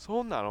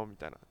そんなのみ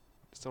たいな、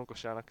その子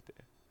知らなくて。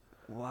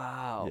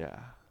 Wow. い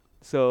や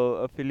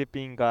So a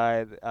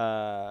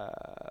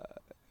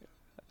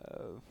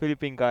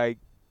Philippine guy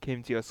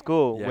came to your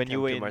school when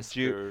you were in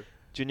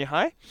junior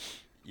high?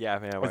 Yeah,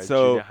 man, I was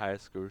So- junior high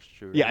school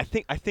student. Yeah,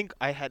 I think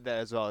I had that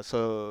as well.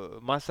 So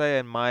Masai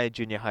and my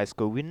junior high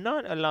school, we're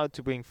not allowed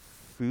to bring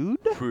food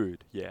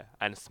Food, yeah,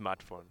 and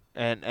smartphone.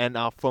 and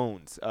our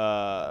phones.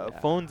 Yeah.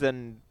 Phones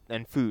and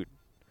food.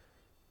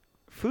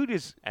 Food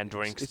is And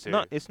drinks it's too.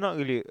 not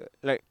really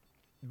like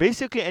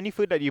basically any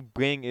food that you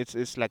bring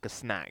is like a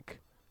snack.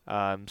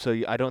 So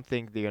I don't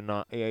think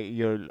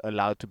you're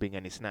allowed to bring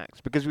any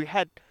snacks because we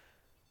had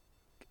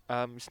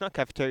it's not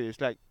cafeteria, it's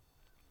like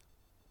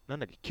なん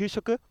だっけ給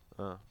食?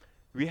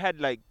 We had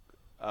like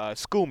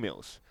school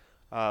meals.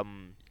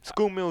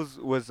 School meals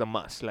was a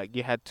must. Like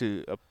you had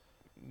to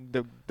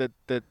the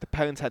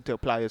parents had to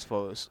apply us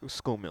for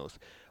school meals.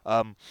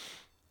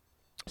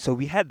 So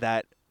we had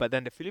that, but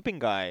then the Philippine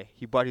guy,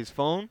 he brought his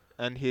phone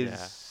and his Yeah,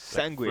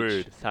 sandwich,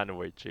 Like food,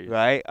 sandwiches.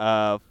 right?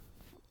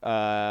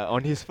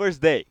 On his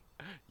first day,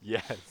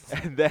 Yes.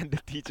 and then the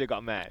teacher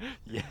got mad.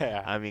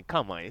 Yeah. I mean,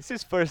 come on, it's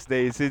his first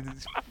day. It's his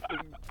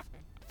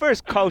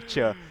first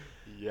culture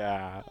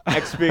Yeah.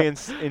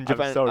 experience in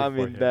Japan. sorry I for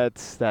mean, him.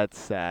 that's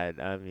sad.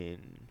 I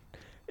mean,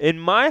 in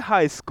my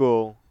high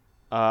school,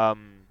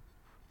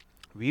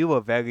 we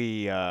were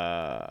very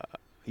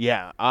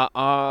yeah.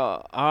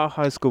 Our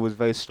high school was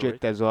very strict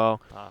Strict? as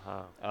well.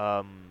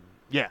 Uh-huh.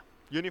 Yeah,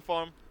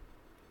 uniform.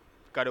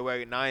 Gotta wear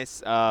it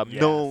nice.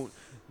 Yes.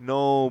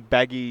 No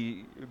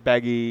baggy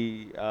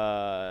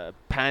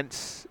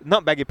pants.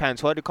 Not baggy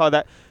pants. What do you call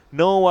that?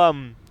 No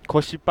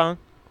koshipan.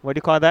 What do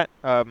you call that?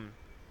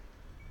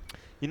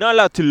 You're not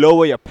allowed to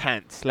lower your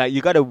pants. Like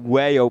you gotta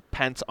wear your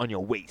pants on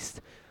your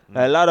waist.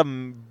 A lot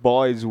of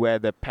boys wear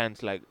their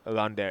pants like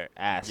around their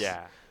ass.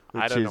 Yeah.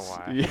 Which I don't know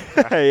is-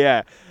 why.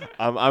 yeah.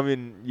 I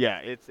mean, yeah.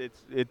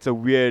 It's a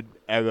weird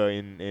era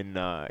in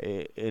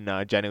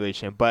our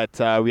generation. But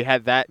we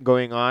had that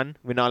going on.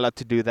 We're not allowed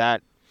to do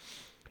that.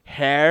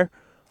 Hair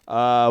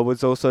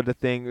was also the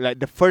thing. Like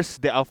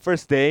our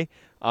first day,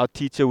 our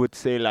teacher would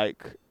say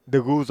like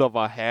the rules of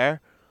our hair.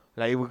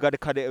 Like we gotta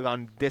cut it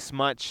around this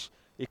much.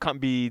 It can't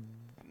be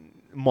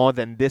more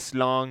than this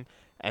long,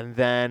 and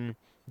then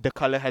the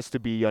color has to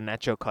be your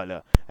natural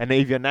color. And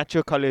if your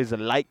natural color is a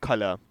light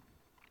color,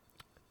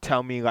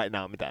 tell me right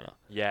now, midana.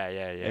 Yeah.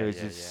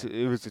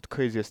 It was the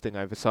craziest thing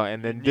I ever saw.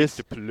 And You then need this,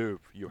 to prove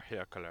your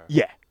hair color.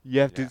 yeah, you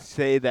have to Yeah.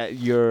 say that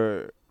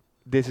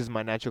this is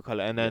my natural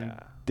color. And then Yeah.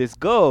 this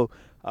girl,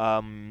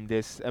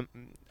 this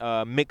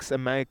mixed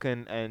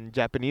American and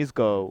Japanese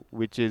girl,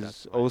 which is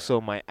That's why,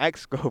 also my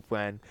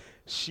ex-girlfriend,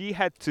 she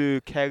had to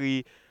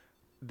carry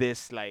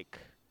this like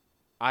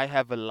I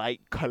have a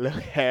light color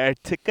hair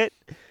ticket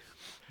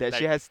that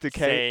she Like has to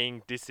carry.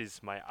 Saying this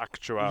is my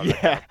actual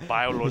Yeah.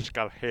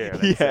 biological hair.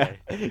 Let's Yeah,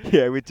 say.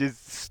 yeah, which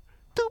is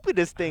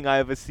stupidest thing I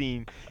ever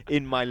seen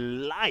in my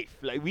life.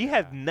 Like I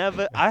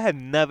have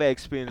never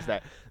experienced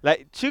that.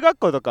 Like 中学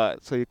校とか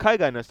そういう海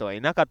外の人がい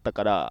なかった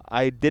から、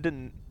I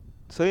didn't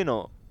そういう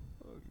の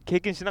経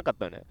験しなかっ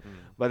たよね。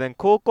But then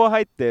高校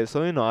入って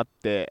そういうのあっ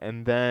て、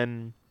and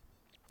then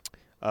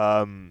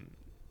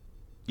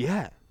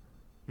yeah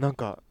なん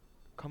か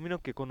髪の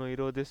毛この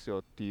色ですよ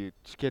っていう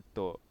チケッ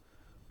ト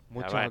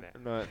持ちやばいね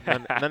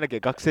なんだっけ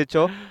学生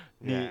帳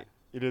に Yeah.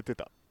 入れて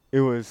た。It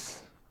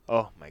was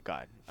oh my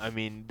god. I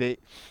mean they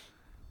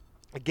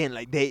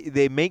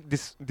make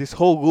this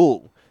whole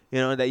rule, you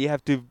know, that you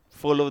have to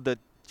follow the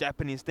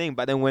Japanese thing,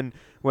 but then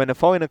when a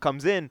foreigner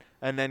comes in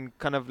and then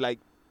kind of like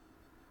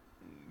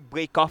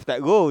break off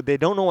that rule, they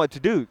don't know what to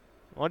do.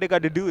 All they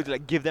got to do is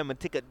like give them a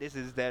ticket. This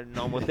is their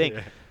normal thing.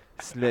 Yeah.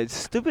 It's the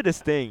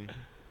stupidest thing.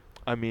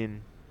 I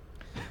mean,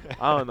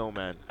 I don't know,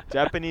 man.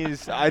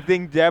 I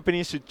think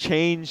Japanese should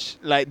change.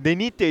 Like, they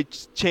need to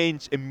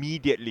change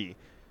immediately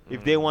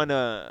if they want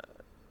to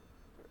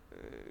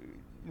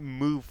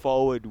move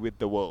forward with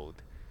the world.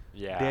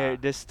 Yeah.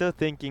 They're still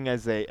thinking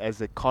as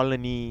a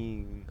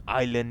colony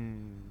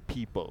island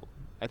people.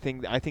 I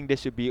think they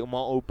should be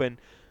more open,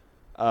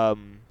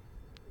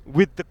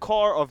 with the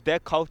core of their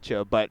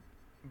culture, but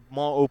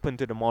more open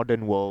to the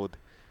modern world,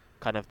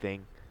 kind of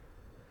thing.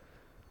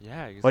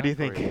 Yeah, exactly. What do you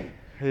think?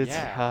 It's,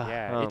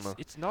 Yeah, I don't know.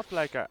 it's not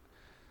like a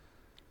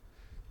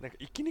なんか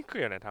生きにく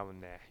いよね多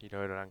分ねい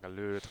ろいろなんかル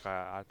ールと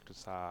かあると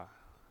さ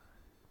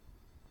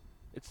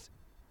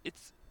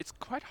it's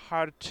quite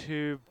hard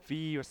to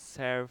be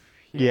yourself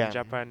here Yeah. in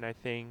Japan I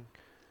think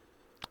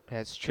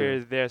That's true.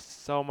 because there's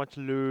so much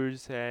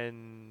rules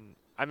and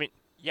I mean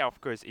yeah of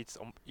course it's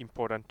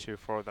important to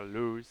follow the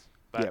rules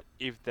but Yep.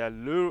 if the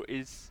rule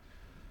is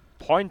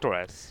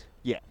pointless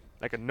Yeah.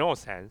 like a no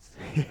sense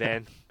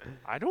then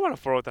I don't want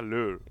to follow the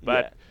rule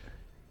but Yeah.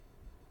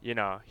 you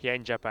know, here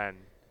in Japan,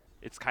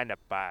 it's kind of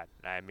bad.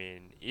 I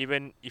mean,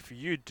 even if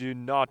you do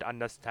not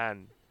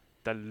understand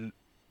the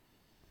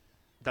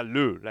the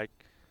rule, like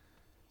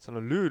そ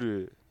のルー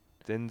ル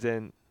全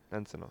然な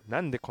んつうの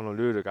なんでこの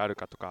ルールがある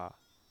かとか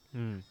う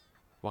ん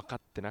分か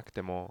ってなく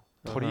ても、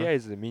Uh-huh. とりあえ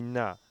ずみん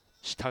な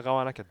従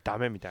わなきゃダ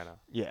メみたいな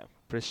Yeah.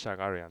 プレッシャー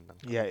があるやんなん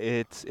か。 Yeah,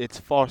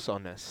 it's forced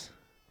on us.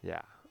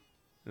 Yeah.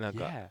 なん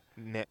か Yeah.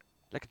 ね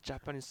Like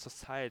Japanese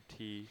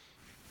society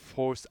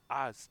force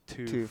us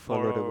to, to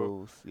follow the follow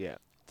rules. Yeah.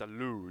 the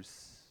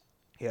rules.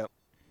 Yep.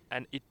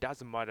 And it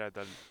doesn't matter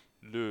the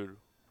rule,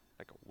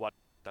 like what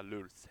the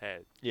rule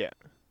said. Yeah.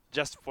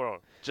 Just follow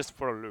rule. Just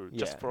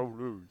Yeah. follow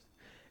rules.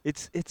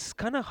 It's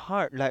kind of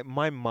hard. Like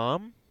my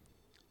mom,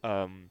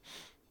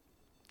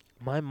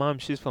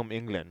 she's from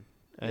England,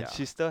 and Yeah.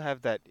 she still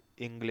have that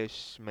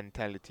English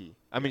mentality.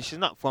 I mean, she's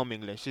not from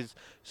England.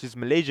 She's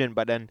Malaysian,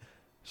 but then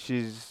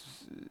she's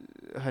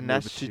she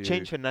Moved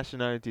changed to- her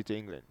nationality to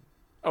England.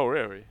 Oh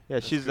really? Yeah,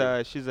 That's she's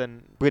good. she's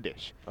an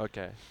British,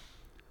 Okay.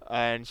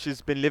 and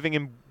she's been living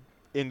in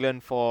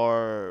England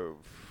for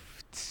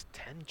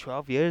 10,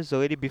 12 years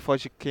already before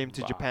she came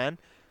to Wow. Japan.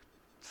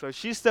 So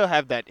she still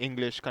have that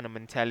English kind of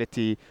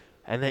mentality.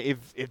 And then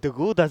if the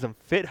rule doesn't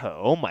fit her,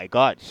 oh my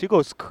god, she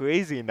goes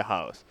crazy in the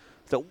house.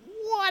 So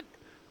what?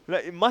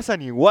 Like まさ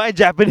に why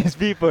Japanese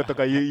people と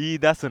か言い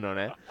出すの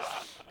ね。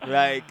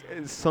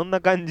Like そんな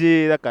感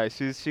じだから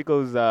she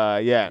goes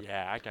yeah.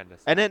 Yeah, I can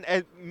understand. And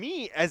then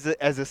me as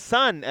a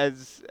son,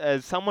 as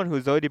someone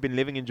who's already been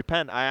living in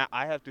Japan, I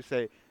have to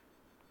say,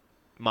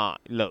 Ma,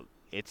 look,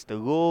 it's the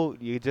rule.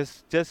 You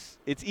just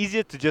it's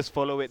easier to just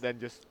follow it than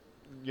just,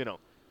 you know,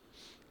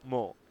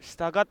 もう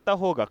従った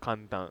方が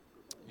簡単。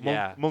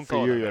yeah, 文句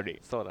言うより。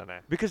そうだ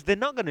ね。 Because they're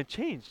not gonna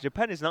change.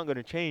 Japan is not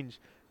gonna change.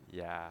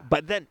 Yeah.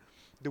 But then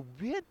the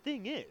weird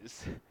thing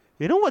is,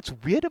 you know what's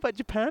weird about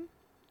Japan?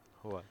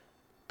 What?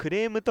 ク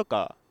レームと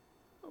か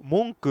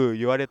文句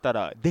言われた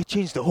ら they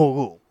change the whole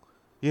rule.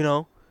 You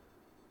know?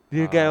 Do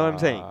you get what I'm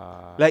saying?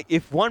 Like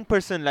if one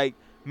person like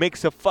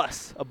makes a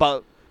fuss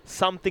about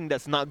something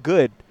that's not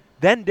good,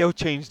 then they'll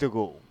change the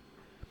rule.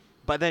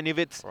 But then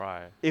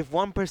right. if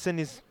one person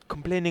is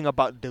complaining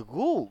about the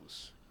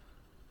rules,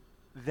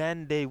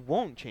 then they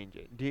won't change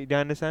it. Do you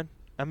understand?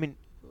 I mean,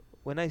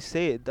 when I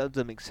say it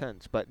doesn't make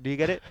sense, but do you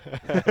get it?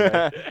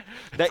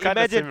 Like,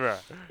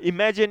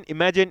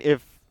 imagine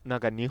if なん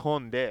か日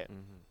本で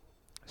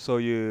そ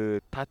うい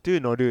うタトゥー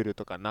のルール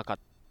とかなかっ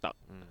た。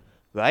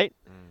Right?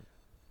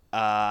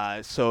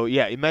 So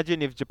yeah,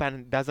 imagine if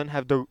Japan doesn't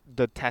have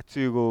the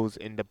tattoo rules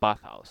in the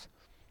bathhouse,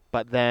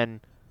 but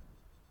then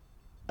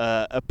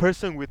a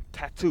person with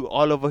tattoo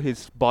all over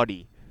his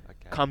body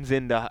comes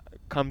in the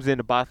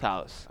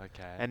bathhouse,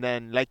 Okay. and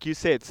then like you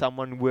said,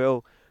 someone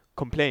will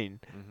complain,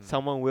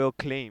 someone will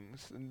claim,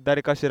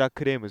 誰かしら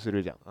クレームす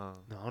るじゃん。あ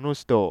の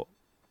人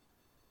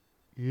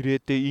入れ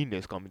ていいん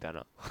ですかみたい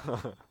な。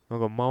なん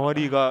か周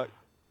りが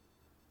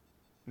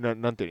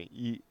なんて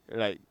いうの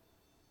like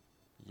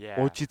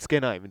Yeah. 落ち着け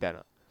ないみたい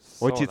な。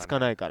そうだね。落ち着か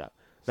ないから。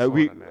そう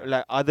Like だね。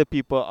 like other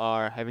people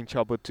are having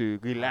trouble to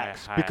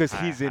relax because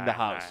he's in the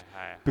house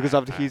because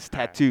of his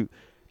tattoo.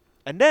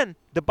 And then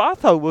the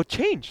bathhouse will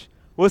change.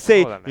 We'll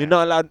say そうだね。 you're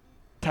not allowed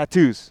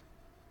tattoos.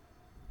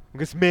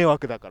 Because 迷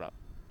惑だから。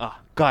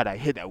あ、God, I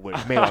hate that word.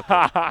 迷惑。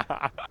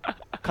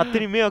勝手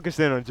に迷惑し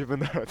てるの自分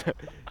だろうって。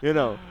You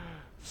know.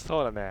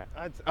 そうだね。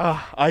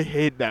I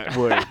hate that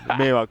word.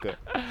 迷惑。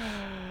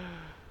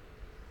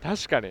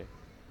確かに。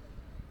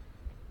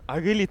I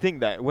really think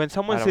that when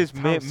someone あ、でも says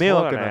多分迷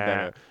惑そうだね。なん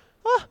だよ。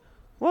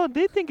Well,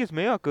 they think it's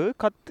迷惑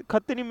勝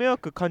手に迷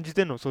惑感じ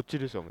てんのそっち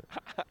でしょ。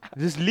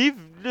just leave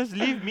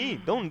me.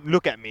 Don't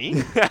look at me.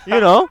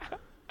 You know?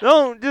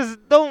 Don't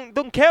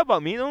care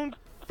about me. Don't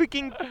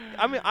freaking.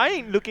 I mean, I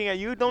ain't looking at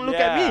you. Don't look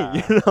at me.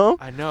 Yeah. You know?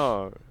 I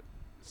know.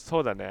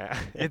 そうだね。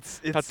 It's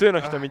タトゥー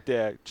の人見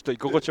てちょっと居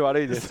心地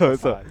悪いですと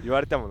か言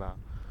われてもな。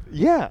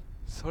Yeah.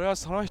 それは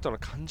その人の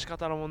感じ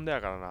方の問題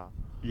やからな。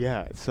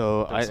Yeah.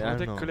 So でも I それ don't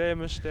でク know. レー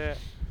ムして、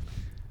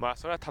まあ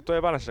それは例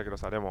え話だけど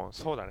さ、でも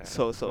そうだね。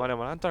そうそう。まあで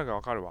もなんとなく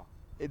わかるわ。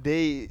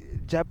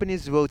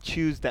Japanese will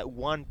choose that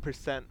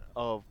 1%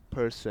 of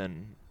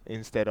person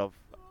instead of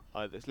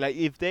others. Like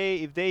if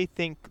they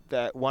think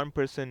that one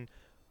person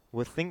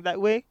will think that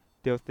way,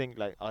 they'll think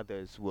like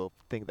others will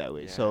think that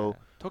way. So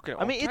特に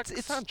I mean, お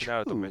客さんってな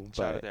るとめっ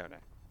ちゃあれだよね。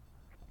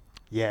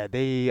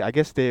 yeah, I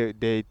guess they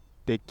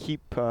keep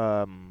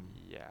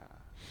Yeah.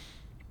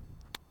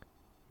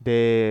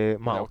 で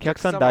まあお客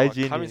さん大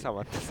事に神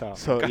様ってさ、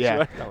そう昔言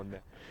われたもん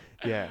ね。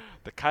yeah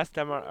The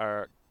customer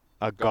are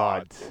a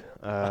god.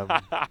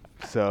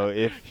 So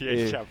if Here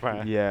in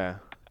Japan. yeah,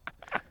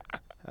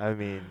 I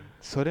mean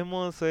それ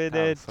もそれ多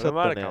分でちそれ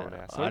もあょっとねるかも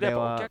ね。それでやっぱ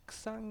おあれは客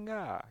さん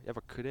がやっ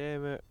ぱクレー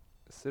ム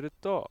する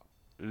と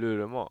ルー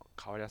ルも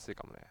変わりやすい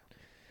かもね。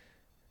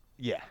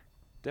yeah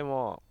で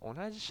も同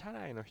じ社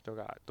内の人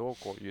がどう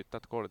こう言っ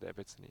たところで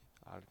別に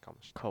あるかも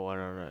しれない。変わ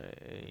らな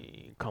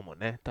いかも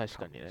ね確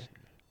かにね。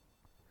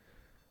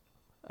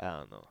I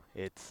don't know.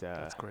 It's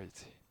That's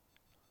crazy.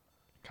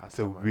 it's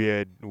a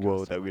weird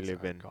world that we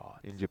live in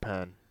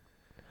Japan.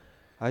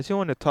 I actually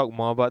want to talk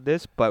more about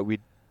this, but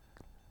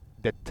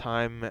the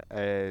time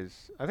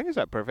is, I think, is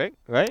that perfect,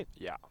 right?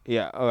 Yeah.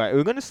 Yeah. All right.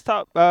 We're gonna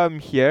stop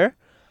here.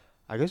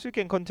 I guess we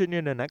can continue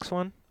in the next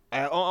one.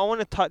 I want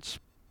to touch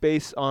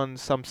base on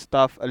some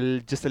stuff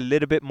just a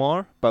little bit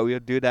more, but we'll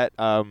do that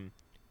on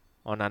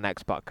our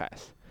next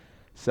podcast.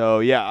 So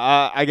yeah,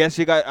 I guess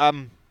you guys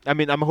I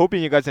mean, I'm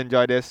hoping you guys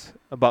enjoy this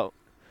about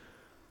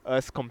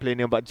us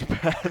complaining about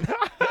Japan.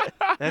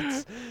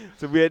 That's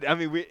so weird. I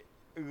mean, we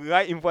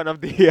right in front of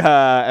the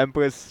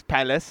Emperor's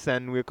palace,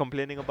 and we're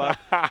complaining about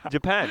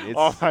Japan. It's,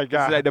 Oh my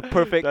God. It's like the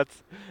perfect.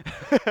 That's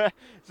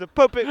It's a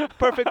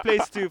perfect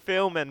place to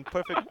film and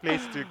perfect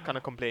place to kind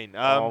of complain.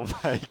 oh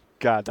my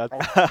God. That's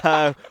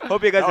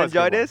Hope you guys That was a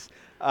enjoy good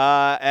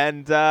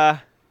one.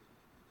 this.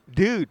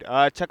 Dude,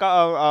 check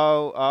out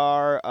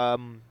our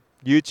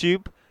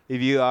YouTube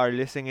if you are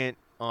listening it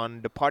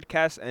on the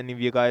podcast, and if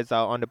you guys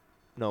are on the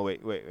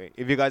wait.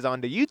 If you guys are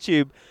on the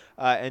YouTube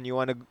and you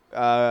want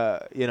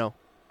to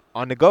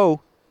on the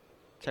go,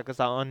 check us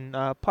out on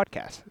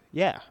podcast.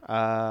 Yeah,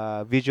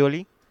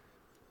 visually,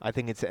 I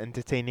think it's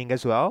entertaining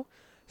as well.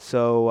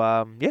 So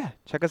yeah,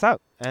 check us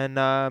out and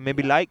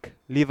maybe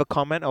leave a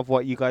comment of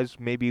what you guys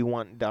maybe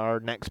want our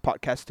next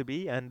podcast to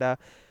be, and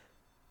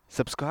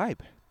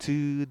subscribe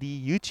to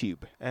the YouTube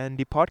and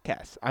the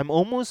podcast. I'm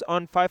almost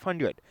on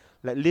 500.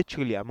 Like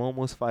literally, I'm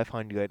almost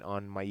 500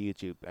 on my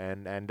YouTube,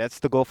 and that's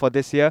the goal for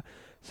this year.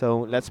 So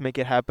let's make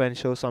it happen.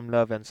 Show some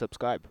love and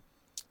subscribe.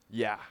 い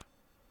や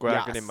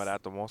500人まであ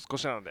ともう少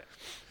しなので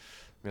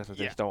皆さん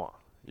ぜひとも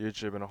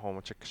YouTube の方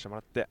もチェックしても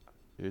らって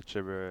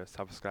YouTube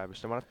サブスクライブ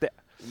してもらって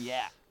Yeah.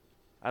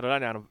 あと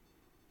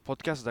ポッ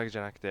ドキャストだけじ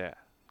ゃなくて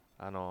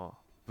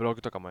ブロ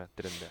グとかもやっ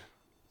てるんで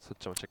そっ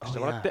ちもチェックして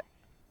もらって、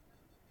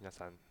皆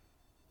さん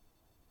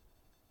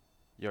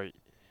良い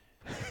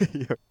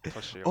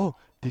年を Oh,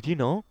 did you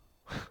know?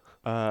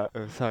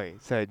 Sorry,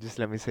 just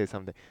let me say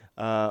something.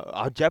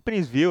 Our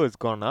Japanese view has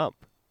gone up.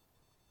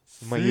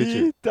 My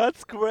YouTube.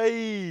 That's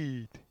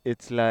great.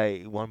 It's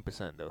like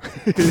 1% though.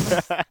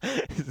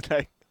 It's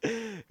like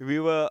we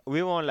were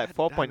on like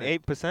God damn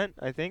 4.8%,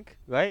 I think,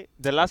 right?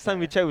 The last time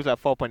we checked was like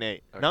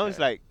 4.8. Now it's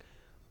Okay. like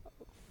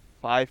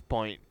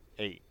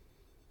 5.8.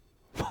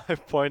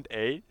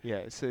 5.8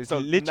 Yeah, so it's so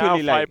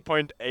literally now like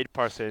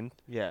 5.8%.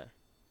 yeah.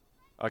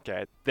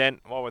 Okay, then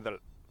what was the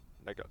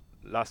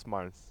last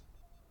month?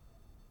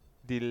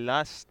 The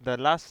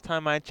last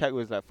time I checked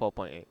was like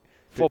 4.8.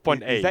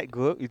 4.8. Is that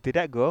grow? Did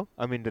that grow?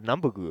 I mean, the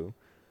number grew,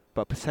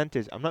 but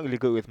percentage. I'm not really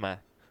good with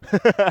math.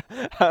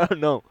 I don't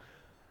know.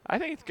 I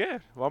think it's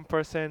good.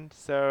 1%.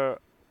 So,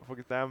 for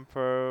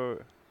example,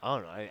 I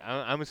don't know.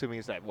 I'm assuming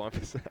it's like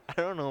 1%. I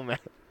don't know, man.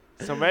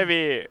 so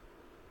maybe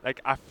like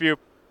a few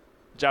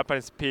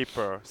Japanese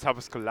people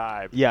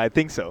subscribe. Yeah, I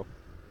think so.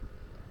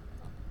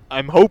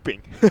 I'm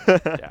hoping.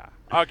 Yeah.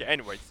 Okay.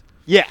 Anyways.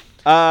 Yeah.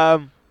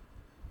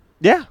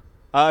 Yeah.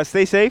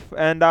 Stay safe,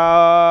 and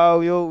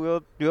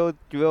we'll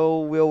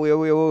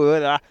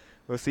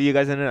see you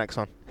guys in the next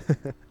one.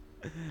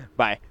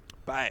 Bye.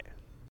 Bye.